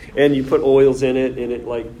diffusers. And you put oils in it, and it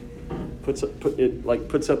puts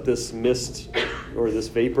up this mist or this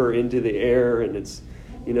vapor into the air, and it's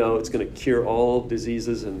going to cure all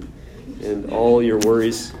diseases and all your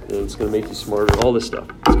worries, and it's going to make you smarter, all this stuff.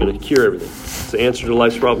 It's going to cure everything. It's the answer to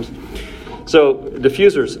life's problems. So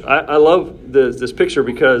diffusers, I love this picture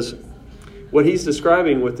because what he's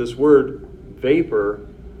describing with this word vapor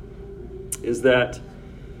is that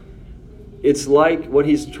it's like what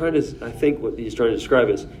he's trying to describe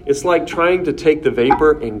is, it's like trying to take the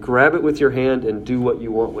vapor and grab it with your hand and do what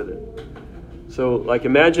you want with it. So like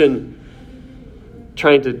imagine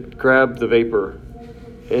trying to grab the vapor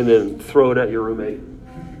and then throw it at your roommate.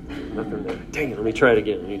 Nothing there. Dang it, let me try it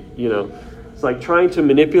again. You know, it's like trying to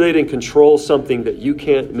manipulate and control something that you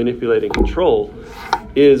can't manipulate and control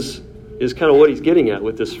is kind of what he's getting at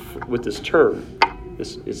with this term.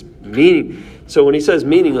 This is meaning. So when he says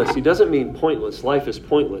meaningless, he doesn't mean pointless. Life is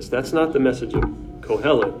pointless. That's not the message of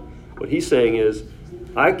Kohelet. What he's saying is,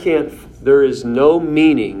 there is no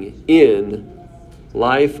meaning in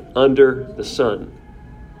life under the sun.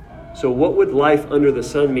 So what would life under the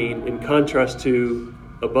sun mean in contrast to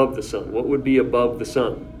above the sun? What would be above the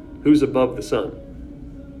sun? Who's above the sun?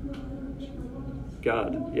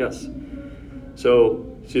 God, yes. So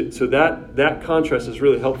that contrast is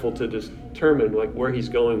really helpful to determine like where he's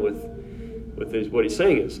going with what he's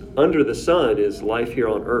saying is under the sun is life here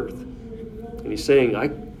on earth. And he's saying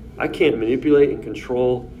I can't manipulate and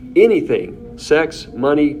control anything. Sex,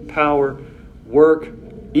 money, power, work,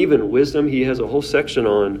 even wisdom. He has a whole section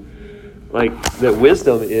on like that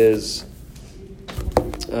wisdom is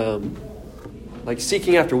like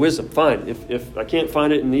seeking after wisdom. Fine. If I can't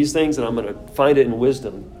find it in these things, then I'm going to find it in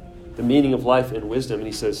wisdom. The meaning of life in wisdom. And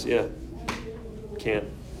he says, yeah, can't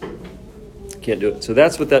do it. So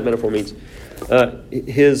that's what that metaphor means.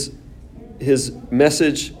 His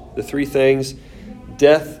message, the three things: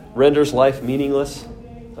 death renders life meaningless.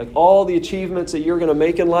 Like all the achievements that you're going to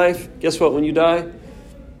make in life, guess what? When you die,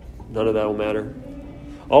 none of that will matter.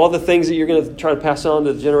 All the things that you're going to try to pass on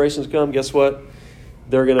to the generations to come, guess what?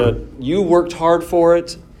 You worked hard for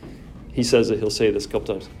it. He says that he'll say this a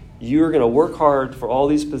couple times. You're going to work hard for all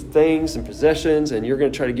these things and possessions, and you're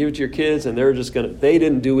going to try to give it to your kids, and they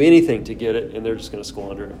didn't do anything to get it, and they're just going to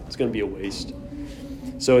squander it. It's going to be a waste.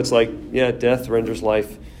 So it's like, yeah, death renders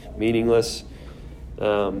life meaningless.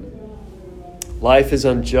 Life is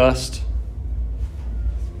unjust.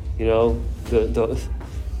 You know,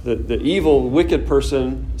 the evil, wicked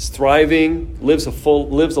person is thriving, lives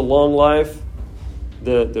a long life.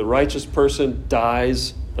 The righteous person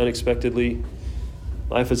dies unexpectedly.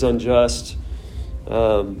 Life is unjust.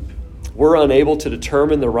 We're unable to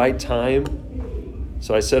determine the right time.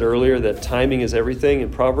 So I said earlier that timing is everything in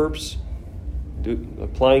Proverbs.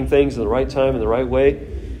 Applying things in the right time in the right way.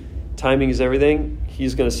 Timing is everything.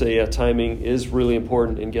 He's going to say, yeah, timing is really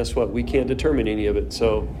important. And guess what? We can't determine any of it.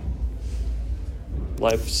 So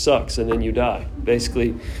life sucks and then you die,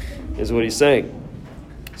 basically, is what he's saying.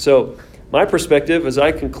 So my perspective, as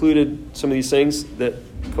I concluded some of these things, that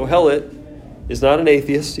Kohelet is not an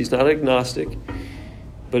atheist, he's not an agnostic,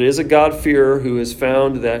 but is a God-fearer who has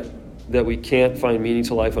found that we can't find meaning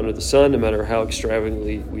to life under the sun, no matter how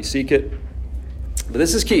extravagantly we seek it. But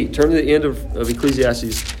this is key. Turn to the end of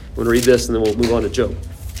Ecclesiastes. We're going to read this, and then we'll move on to Job.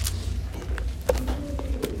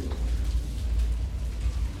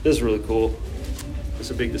 This is really cool.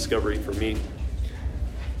 It's a big discovery for me.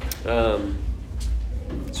 So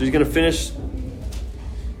he's going to finish.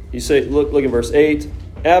 You say, look in verse 8.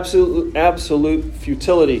 Absolute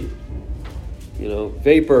futility.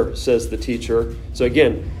 Vapor, says the teacher. So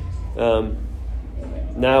again,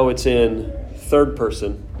 now it's in third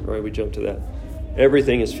person. All right, we jump to that.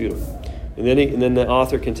 Everything is futile. And then the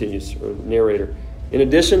author continues, or narrator. In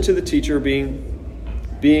addition to the teacher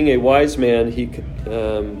being a wise man,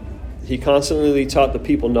 he constantly taught the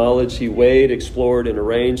people knowledge. He weighed, explored, and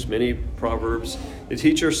arranged many proverbs. The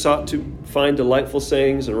teacher sought to find delightful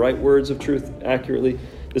sayings and write words of truth accurately.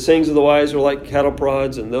 The sayings of the wise are like cattle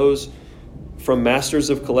prods, and those from masters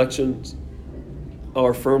of collections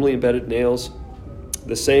are firmly embedded nails.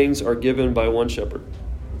 The sayings are given by one shepherd.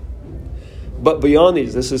 But beyond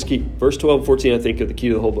these, this is key. Verse 12 and 14, I think, are the key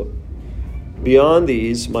to the whole book. Beyond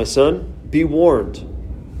these, my son, be warned.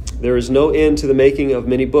 There is no end to the making of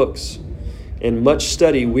many books, and much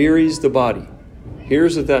study wearies the body.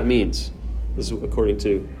 Here's what that means. This is according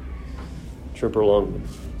to Tremper Longman.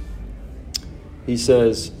 He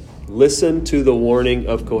says, listen to the warning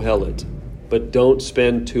of Kohelet, but don't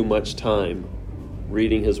spend too much time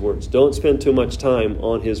reading his words. Don't spend too much time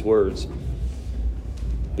on his words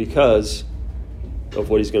because of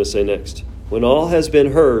what he's going to say next. When all has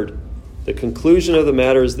been heard, the conclusion of the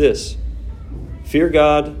matter is this: fear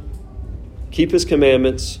God, keep his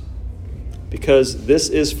commandments, because this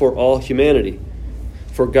is for all humanity.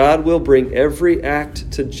 For God will bring every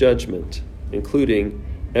act to judgment, including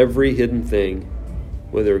every hidden thing,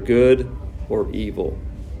 whether good or evil.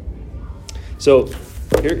 So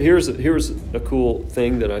here's a cool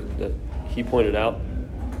thing that he pointed out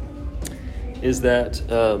is that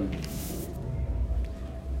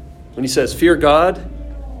when he says fear God,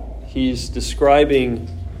 he's describing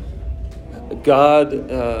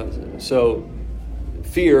God. So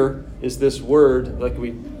fear is this word, like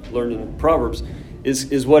we learned in Proverbs,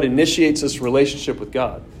 is what initiates this relationship with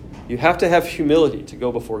God. You have to have humility to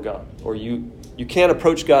go before God, or you can't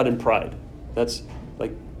approach God in pride.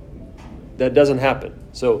 That doesn't happen.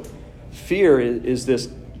 So fear is this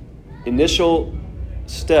initial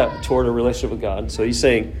step toward a relationship with God. So he's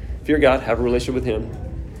saying, fear God, have a relationship with him.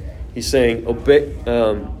 He's saying, obey,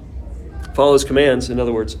 follow his commands. In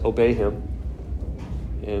other words, obey him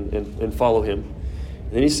and follow him.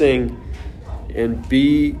 And then he's saying, and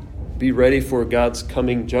be ready for God's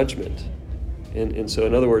coming judgment. And so,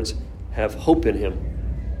 in other words, have hope in him.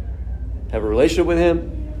 Have a relationship with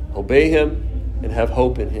him, obey him, and have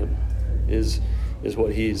hope in him is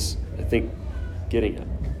what he's, I think, getting at.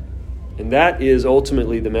 And that is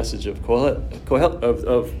ultimately the message of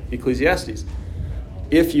Ecclesiastes.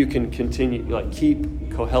 If you can continue, keep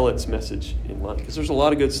Kohelet's message in line. Because there's a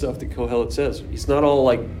lot of good stuff that Kohelet says. It's not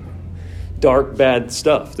all dark, bad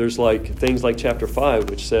stuff. There's things like chapter 5,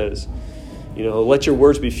 which says, let your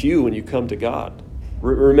words be few when you come to God.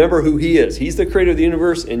 Remember who he is. He's the creator of the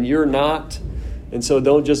universe, and you're not. And so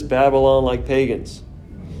don't just babble on like pagans.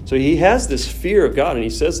 So he has this fear of God, and he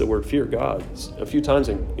says the word fear God a few times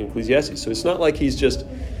in Ecclesiastes. So it's not like he's just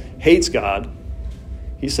hates God.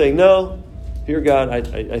 He's saying, no, fear God.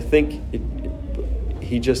 I think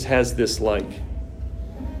he just has this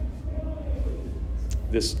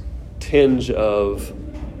this tinge of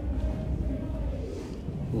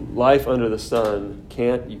life under the sun.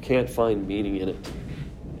 You can't find meaning in it,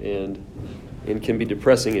 and can be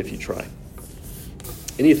depressing if you try.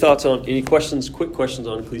 Any questions, quick questions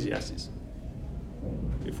on Ecclesiastes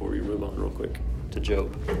before we move on real quick to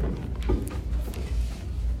Job?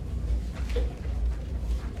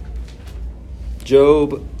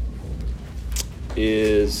 Job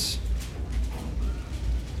used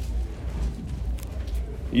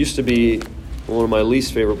to be one of my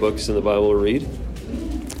least favorite books in the Bible to read,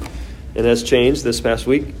 and has changed this past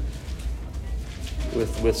week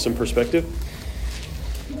with some perspective.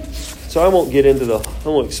 So I won't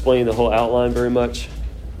explain the whole outline very much.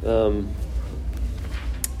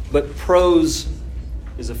 But prose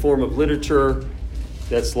is a form of literature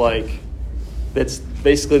that's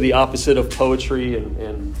basically the opposite of poetry,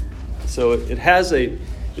 and so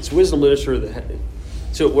it's wisdom literature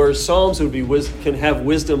so whereas Psalms can have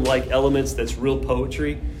wisdom-like elements that's real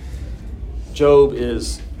poetry, Job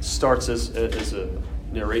starts as a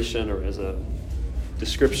narration or as a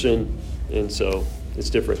description, and so it's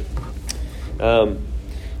different.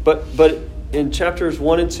 But in chapters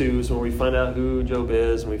 1 and 2 is where we find out who Job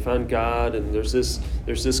is, and we find God, and there's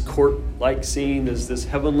this court-like scene, there's this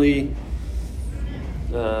heavenly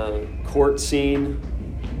court scene,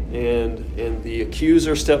 and the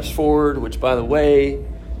accuser steps forward, which, by the way,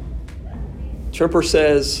 Trimper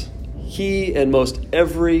says he and most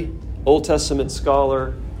every Old Testament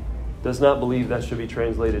scholar does not believe that should be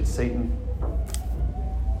translated Satan.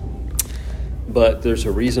 But there's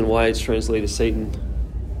a reason why it's translated Satan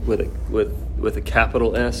with a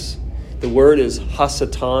capital S. The word is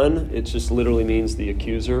Hasatan. It just literally means the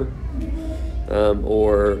accuser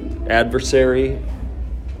or adversary.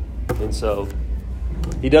 And so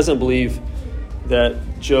he doesn't believe that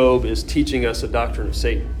Job is teaching us a doctrine of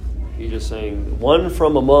Satan. He's just saying, one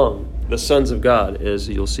from among the sons of God, as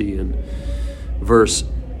you'll see in verse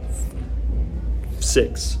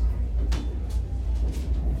 6.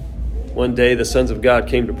 One day the sons of God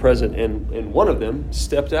came to present, and one of them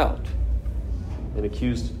stepped out and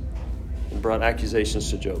accused and brought accusations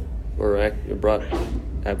to Job, or brought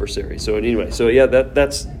adversary. So anyway,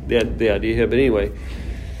 that's the idea here. But anyway,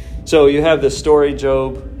 so you have this story,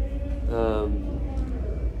 Job.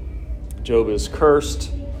 Job is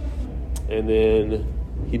cursed, and then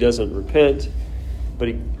he doesn't repent,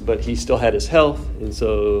 but he still had his health, and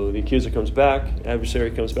so the accuser comes back,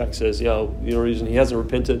 adversary comes back, says, the reason he hasn't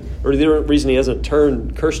repented, or the reason he hasn't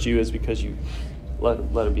cursed you is because you let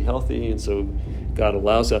him be healthy, and so God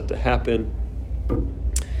allows that to happen,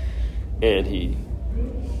 and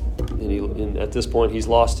at this point he's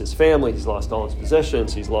lost his family, he's lost all his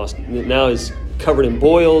possessions, now he's covered in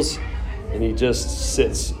boils, and he just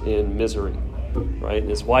sits in misery, right? And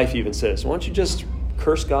his wife even says, why don't you just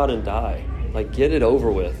curse God and die? Get it over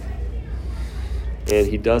with. And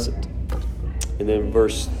he doesn't. And then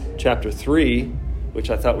chapter 3, which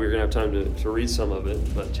I thought we were going to have time to read some of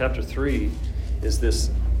it, but chapter 3 is this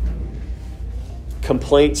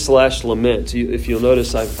complaint/lament. If you'll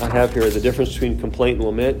notice, I have here the difference between complaint and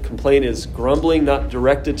lament. Complaint is grumbling not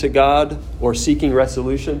directed to God or seeking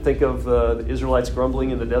resolution. Think of the Israelites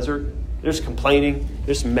grumbling in the desert. They're just complaining.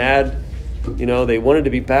 They're just mad. They wanted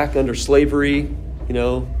to be back under slavery,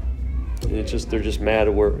 and they're just mad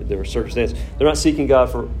at their circumstance. They're not seeking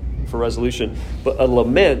God for resolution. But a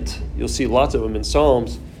lament, you'll see lots of them in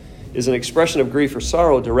Psalms, is an expression of grief or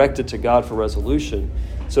sorrow directed to God for resolution.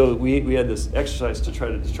 So we had this exercise to try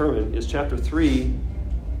to determine, is chapter 3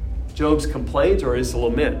 Job's complaint or is a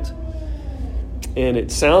lament? And it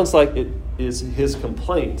sounds like it is his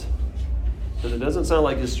complaint, but it doesn't sound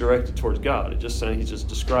like it's directed towards God. It just sounds he's just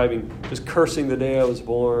describing, just cursing the day I was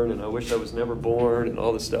born, and I wish I was never born, and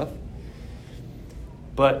all this stuff.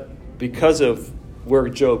 But because of where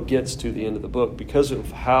Job gets to the end of the book, because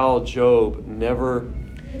of how Job never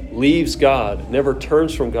leaves God, never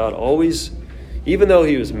turns from God, always, even though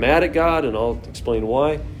he was mad at God, and I'll explain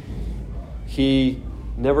why, he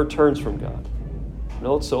never turns from God.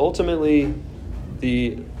 So ultimately,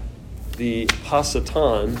 the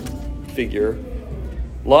Hasatan figure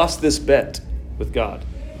lost this bet with God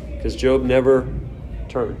because Job never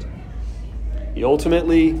turned. He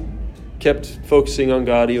ultimately kept focusing on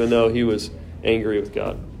God even though he was angry with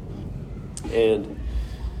God. And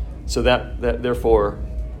so that therefore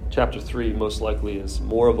chapter 3 most likely is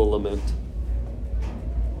more of a lament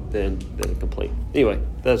than a complaint. Anyway,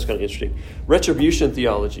 that's kind of interesting. Retribution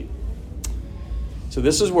theology. So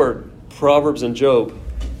this is where Proverbs and Job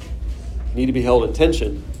need to be held in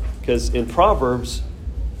tension, because in Proverbs,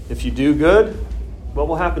 if you do good, what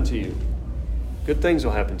will happen to you? Good things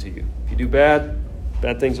will happen to you. If you do bad,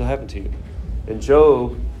 bad things will happen to you. And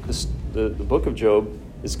Job, the book of Job,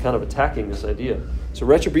 is kind of attacking this idea. So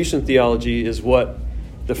retribution theology is what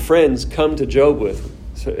the friends come to Job with.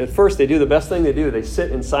 So at first, they do the best thing they do. They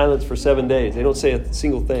sit in silence for 7 days. They don't say a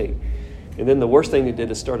single thing. And then the worst thing they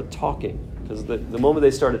did is started talking. Because the moment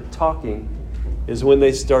they started talking is when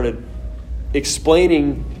they started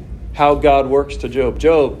explaining how God works to Job.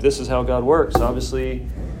 Job, this is how God works. Obviously,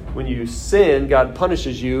 when you sin, God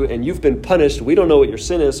punishes you, and you've been punished. We don't know what your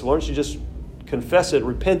sin is, so why don't you just confess it,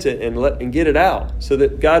 repent it, and get it out, so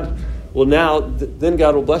that God will then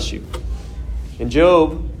God will bless you. And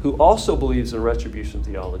Job, who also believes in retribution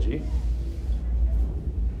theology,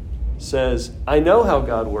 says, I know how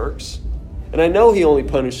God works, and I know he only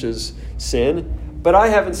punishes sin, but I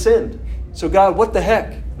haven't sinned. So God, what the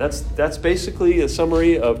heck? That's basically a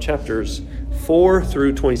summary of chapters 4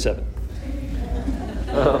 through 27.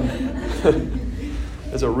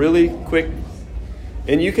 It's a really quick,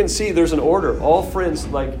 and you can see there's an order. All friends,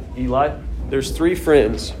 like Eli, there's 3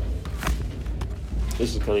 friends.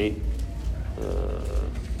 This is kind of neat.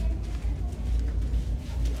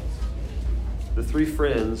 The 3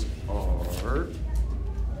 friends are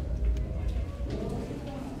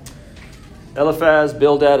Eliphaz,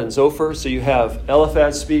 Bildad, and Zophar. So you have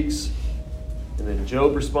Eliphaz speaks, and then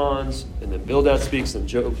Job responds, and then Bildad speaks, and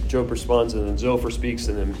Job responds, and then Zophar speaks,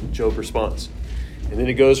 and then Job responds. And then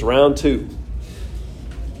it goes round 2.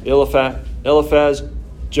 Eliphaz,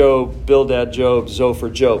 Job, Bildad, Job, Zophar,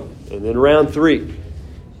 Job. And then round 3.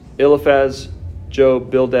 Eliphaz, Job,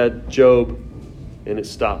 Bildad, Job, and it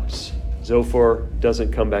stops. Zophar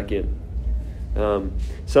doesn't come back in.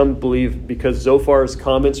 Some believe because Zophar's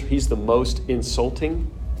comments, he's the most insulting.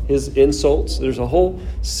 His insults, there's a whole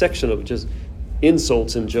section of just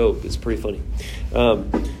insults in Job. It's pretty funny.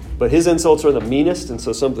 But his insults are the meanest, and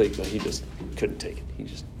so some think that he just couldn't take it. He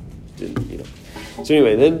just didn't, So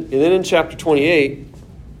anyway, and then in chapter 28,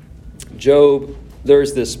 Job,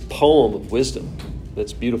 there's this poem of wisdom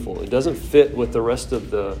that's beautiful. It doesn't fit with the rest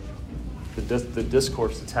of the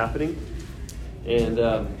discourse that's happening. And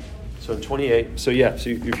so in 28, so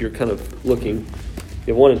if you're kind of looking,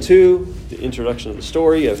 you have 1 and 2, the introduction of the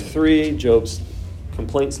story. You have 3, Job's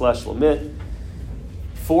complaint/lament.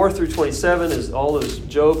 4 through 27 is all of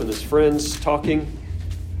Job and his friends talking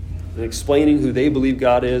and explaining who they believe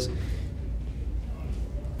God is.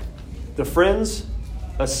 The friends'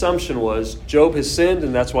 assumption was Job has sinned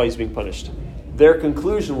and that's why he's being punished. Their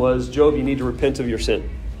conclusion was, Job, you need to repent of your sin.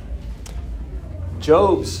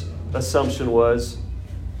 Job's assumption was,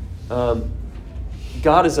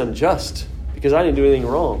 God is unjust because I didn't do anything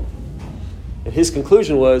wrong. And his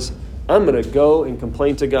conclusion was, I'm going to go and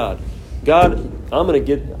complain to God. God,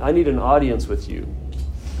 I need an audience with you.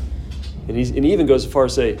 And he even goes as far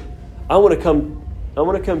as say, I want to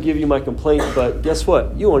come give you my complaint, but guess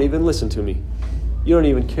what? You won't even listen to me. You don't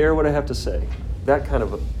even care what I have to say. That kind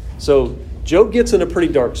of So Job gets in a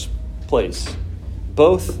pretty dark place.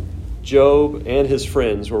 Both Job and his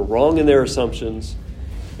friends were wrong in their assumptions,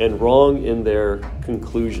 and wrong in their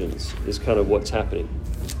conclusions is kind of what's happening.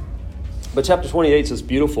 But chapter 28 is this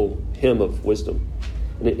beautiful hymn of wisdom.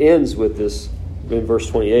 And it ends with this, in verse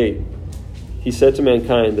 28, he said to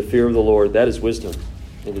mankind, the fear of the Lord, that is wisdom,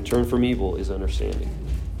 and to turn from evil is understanding.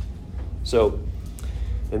 So,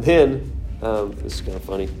 and then, this is kind of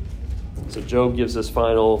funny. So Job gives his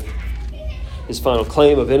final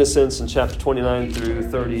claim of innocence in chapter 29 through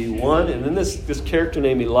 31. And then this character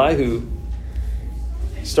named Elihu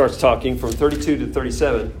starts talking from 32 to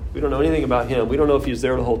 37. We don't know anything about him. We don't know if he was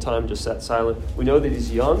there the whole time, just sat silent. We know that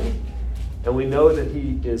he's young, and we know that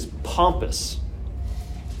he is pompous.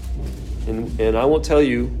 And I won't tell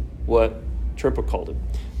you what Trimpa called him,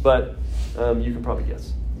 but you can probably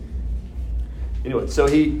guess. Anyway, so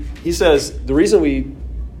he says the reason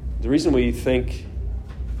we think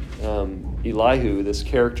Elihu, this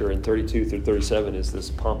character in 32 through 37, is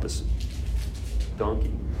this pompous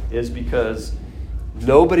donkey, is because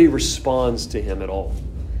nobody responds to him at all.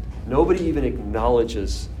 Nobody even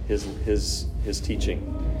acknowledges his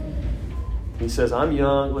teaching. He says, I'm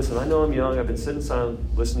young. Listen, I know I'm young. I've been sitting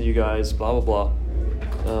silent, listening to you guys, blah, blah,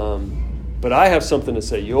 blah. But I have something to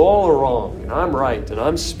say. You all are wrong, and I'm right, and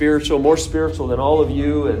I'm spiritual, more spiritual than all of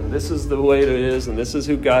you, and this is the way it is, and this is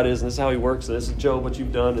who God is, and this is how he works, and this is, Job, what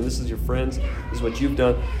you've done, and this is your friends, this is what you've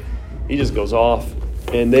done. He just goes off,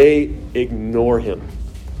 and they ignore him,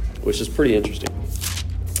 which is pretty interesting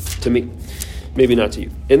to me. Maybe not to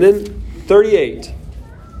you. And then 38,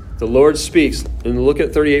 the Lord speaks, and look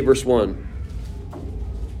at 38 verse 1.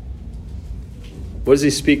 What does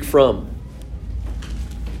he speak from?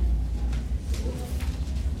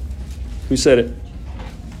 Who said it?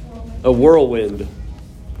 A whirlwind.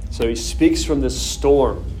 So he speaks from this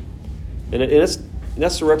storm. And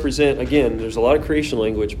that's to represent, again, there's a lot of creation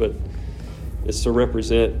language, but it's to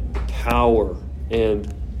represent power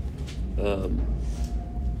and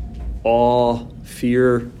awe,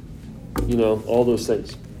 fear, all those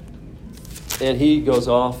things. And he goes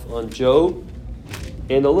off on Job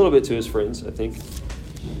and a little bit to his friends, I think.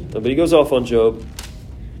 But he goes off on Job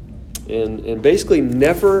and basically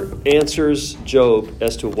never answers Job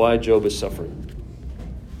as to why Job is suffering.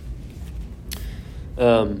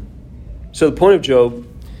 So the point of Job,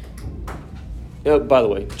 by the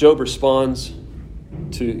way, Job responds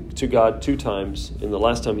to God 2 times, and the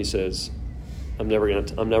last time he says, I'm never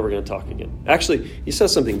gonna talk again. Actually, he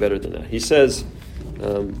says something better than that. He says,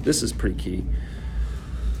 this is pretty key.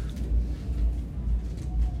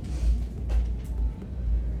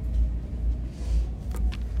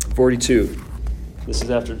 (42). This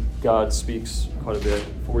is after God speaks quite a bit.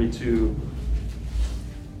 42.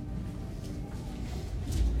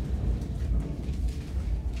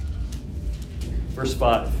 Verse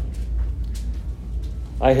 5.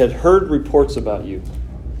 I had heard reports about you,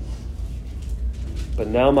 but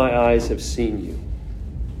now my eyes have seen you.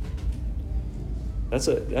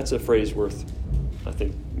 That's a phrase worth, I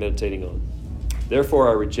think, meditating on. Therefore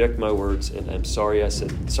I reject my words, and I'm sorry I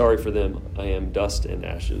said sorry for them. I am dust and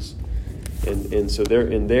ashes. And so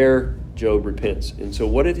there Job repents. And so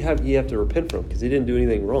what did he have to repent from? Because he didn't do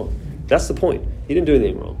anything wrong. That's the point. He didn't do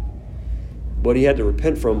anything wrong. What he had to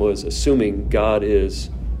repent from was assuming God is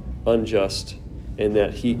unjust and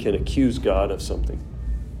that he can accuse God of something.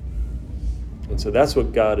 And so that's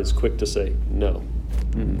what God is quick to say, no.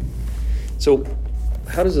 Mm-hmm. So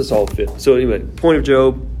how does this all fit? So anyway, point of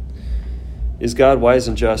Job, is God wise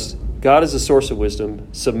and just? God is the source of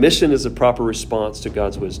wisdom. Submission is a proper response to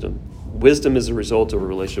God's wisdom. Wisdom is a result of a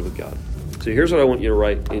relationship with God. So here's what I want you to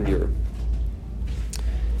write in your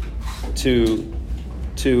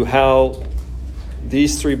to how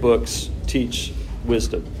these 3 books teach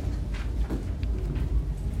wisdom.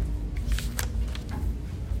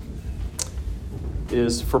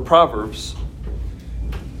 Is for Proverbs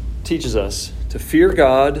teaches us to fear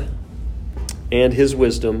God and his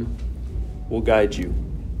wisdom will guide you.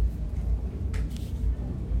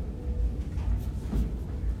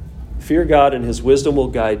 Fear God and his wisdom will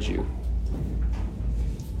guide you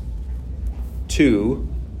to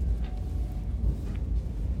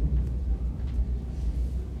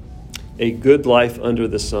a good life under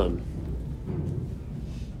the sun.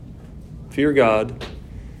 Fear God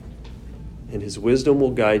and his wisdom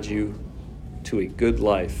will guide you to a good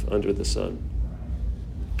life under the sun.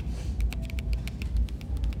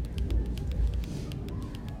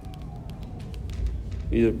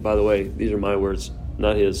 By the way, these are my words,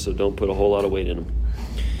 not his, so don't put a whole lot of weight in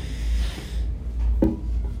them.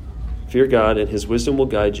 Fear God, and his wisdom will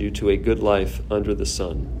guide you to a good life under the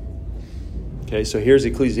sun. Okay, so here's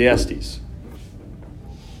Ecclesiastes.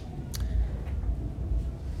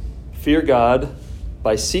 Fear God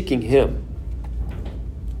by seeking him.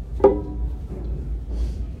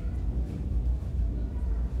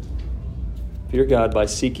 Fear God by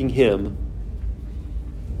seeking Him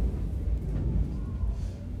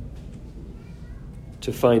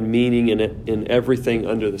to find meaning in everything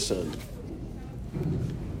under the sun.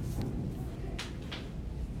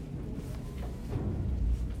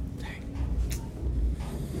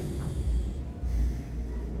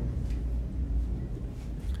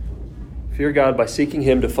 Fear God by seeking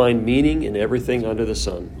Him to find meaning in everything under the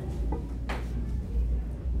sun.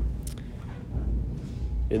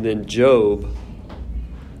 And then Job,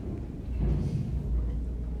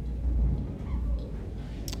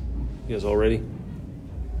 you guys all ready?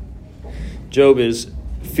 Job is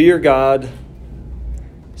fear God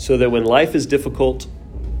so that when life is difficult,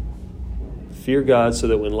 fear God so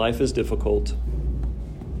that when life is difficult,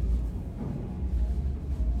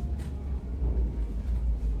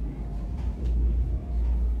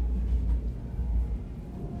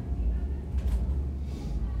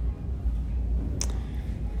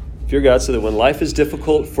 fear God so that when life is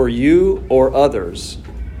difficult for you or others,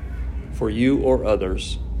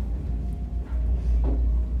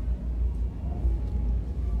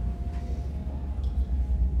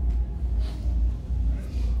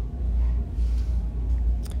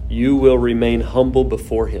 you will remain humble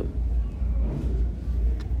before Him.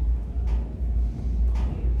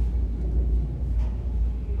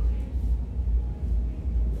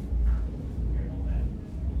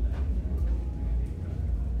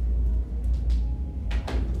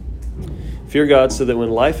 Fear God so that when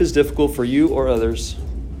life is difficult for you or others,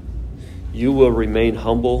 you will remain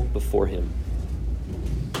humble before Him.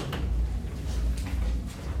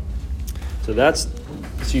 So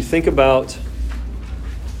you think about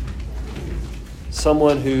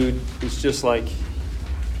someone who's just like,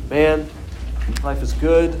 man, life is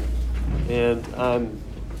good, and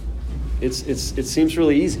it seems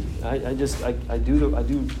really easy. I do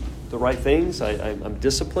the right things. I'm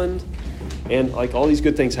disciplined, and like all these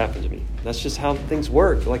good things happen to me. That's just how things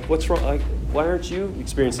work. Like, what's wrong? Like, why aren't you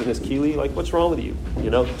experiencing this, Keely? Like, what's wrong with you?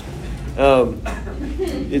 You know,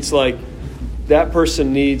 it's like that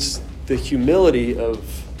person needs the humility of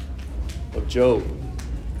Job,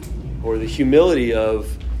 or the humility or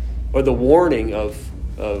the warning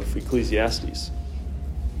of Ecclesiastes,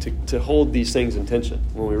 to hold these things in tension.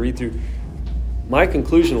 When we read through, my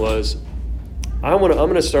conclusion was, I'm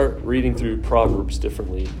going to start reading through Proverbs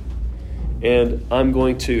differently. And I'm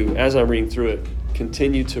going to, as I'm reading through it,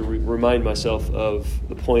 continue to remind myself of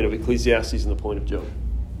the point of Ecclesiastes and the point of Job.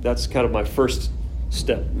 That's kind of my first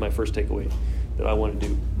step, my first takeaway that I want to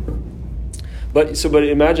do. But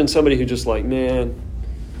imagine somebody who just like, man,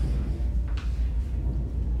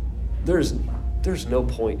 there's no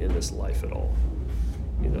point in this life at all,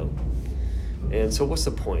 you know. And so what's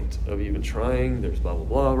the point of even trying? There's blah, blah,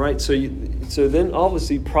 blah, right? So then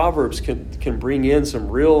obviously Proverbs can bring in some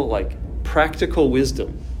real like practical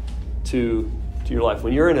wisdom to your life.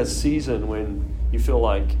 When you're in a season when you feel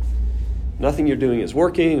like nothing you're doing is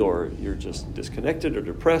working, or you're just disconnected or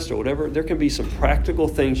depressed or whatever, there can be some practical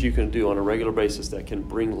things you can do on a regular basis that can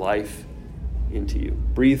bring life into you,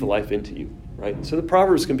 breathe life into you, right? So the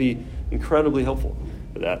Proverbs can be incredibly helpful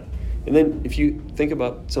for that. And then if you think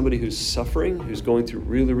about somebody who's suffering, who's going through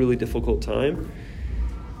really, really difficult time,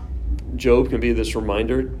 Job can be this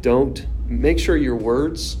reminder. Make sure your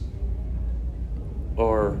words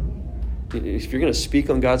are, if you're going to speak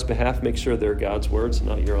on God's behalf, make sure they're God's words,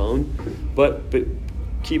 not your own. But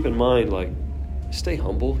keep in mind, like, stay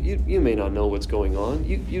humble. You may not know what's going on.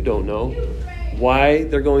 You don't know why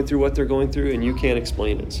they're going through what they're going through, and you can't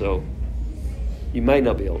explain it. So you might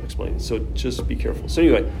not be able to explain it. So just be careful. So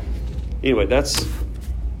anyway, that's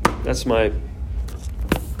my.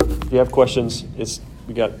 If you have questions,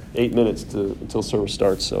 we got 8 minutes until service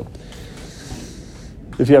starts. So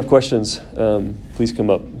if you have questions, please come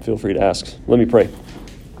up. Feel free to ask. Let me pray.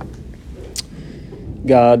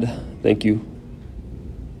 God, thank you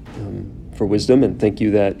for wisdom, and thank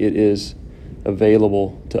you that it is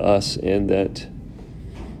available to us and that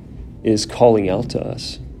is calling out to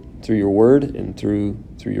us through your word and through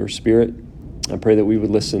your Spirit. I pray that we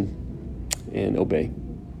would listen and obey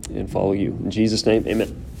and follow you. In Jesus' name,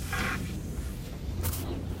 amen.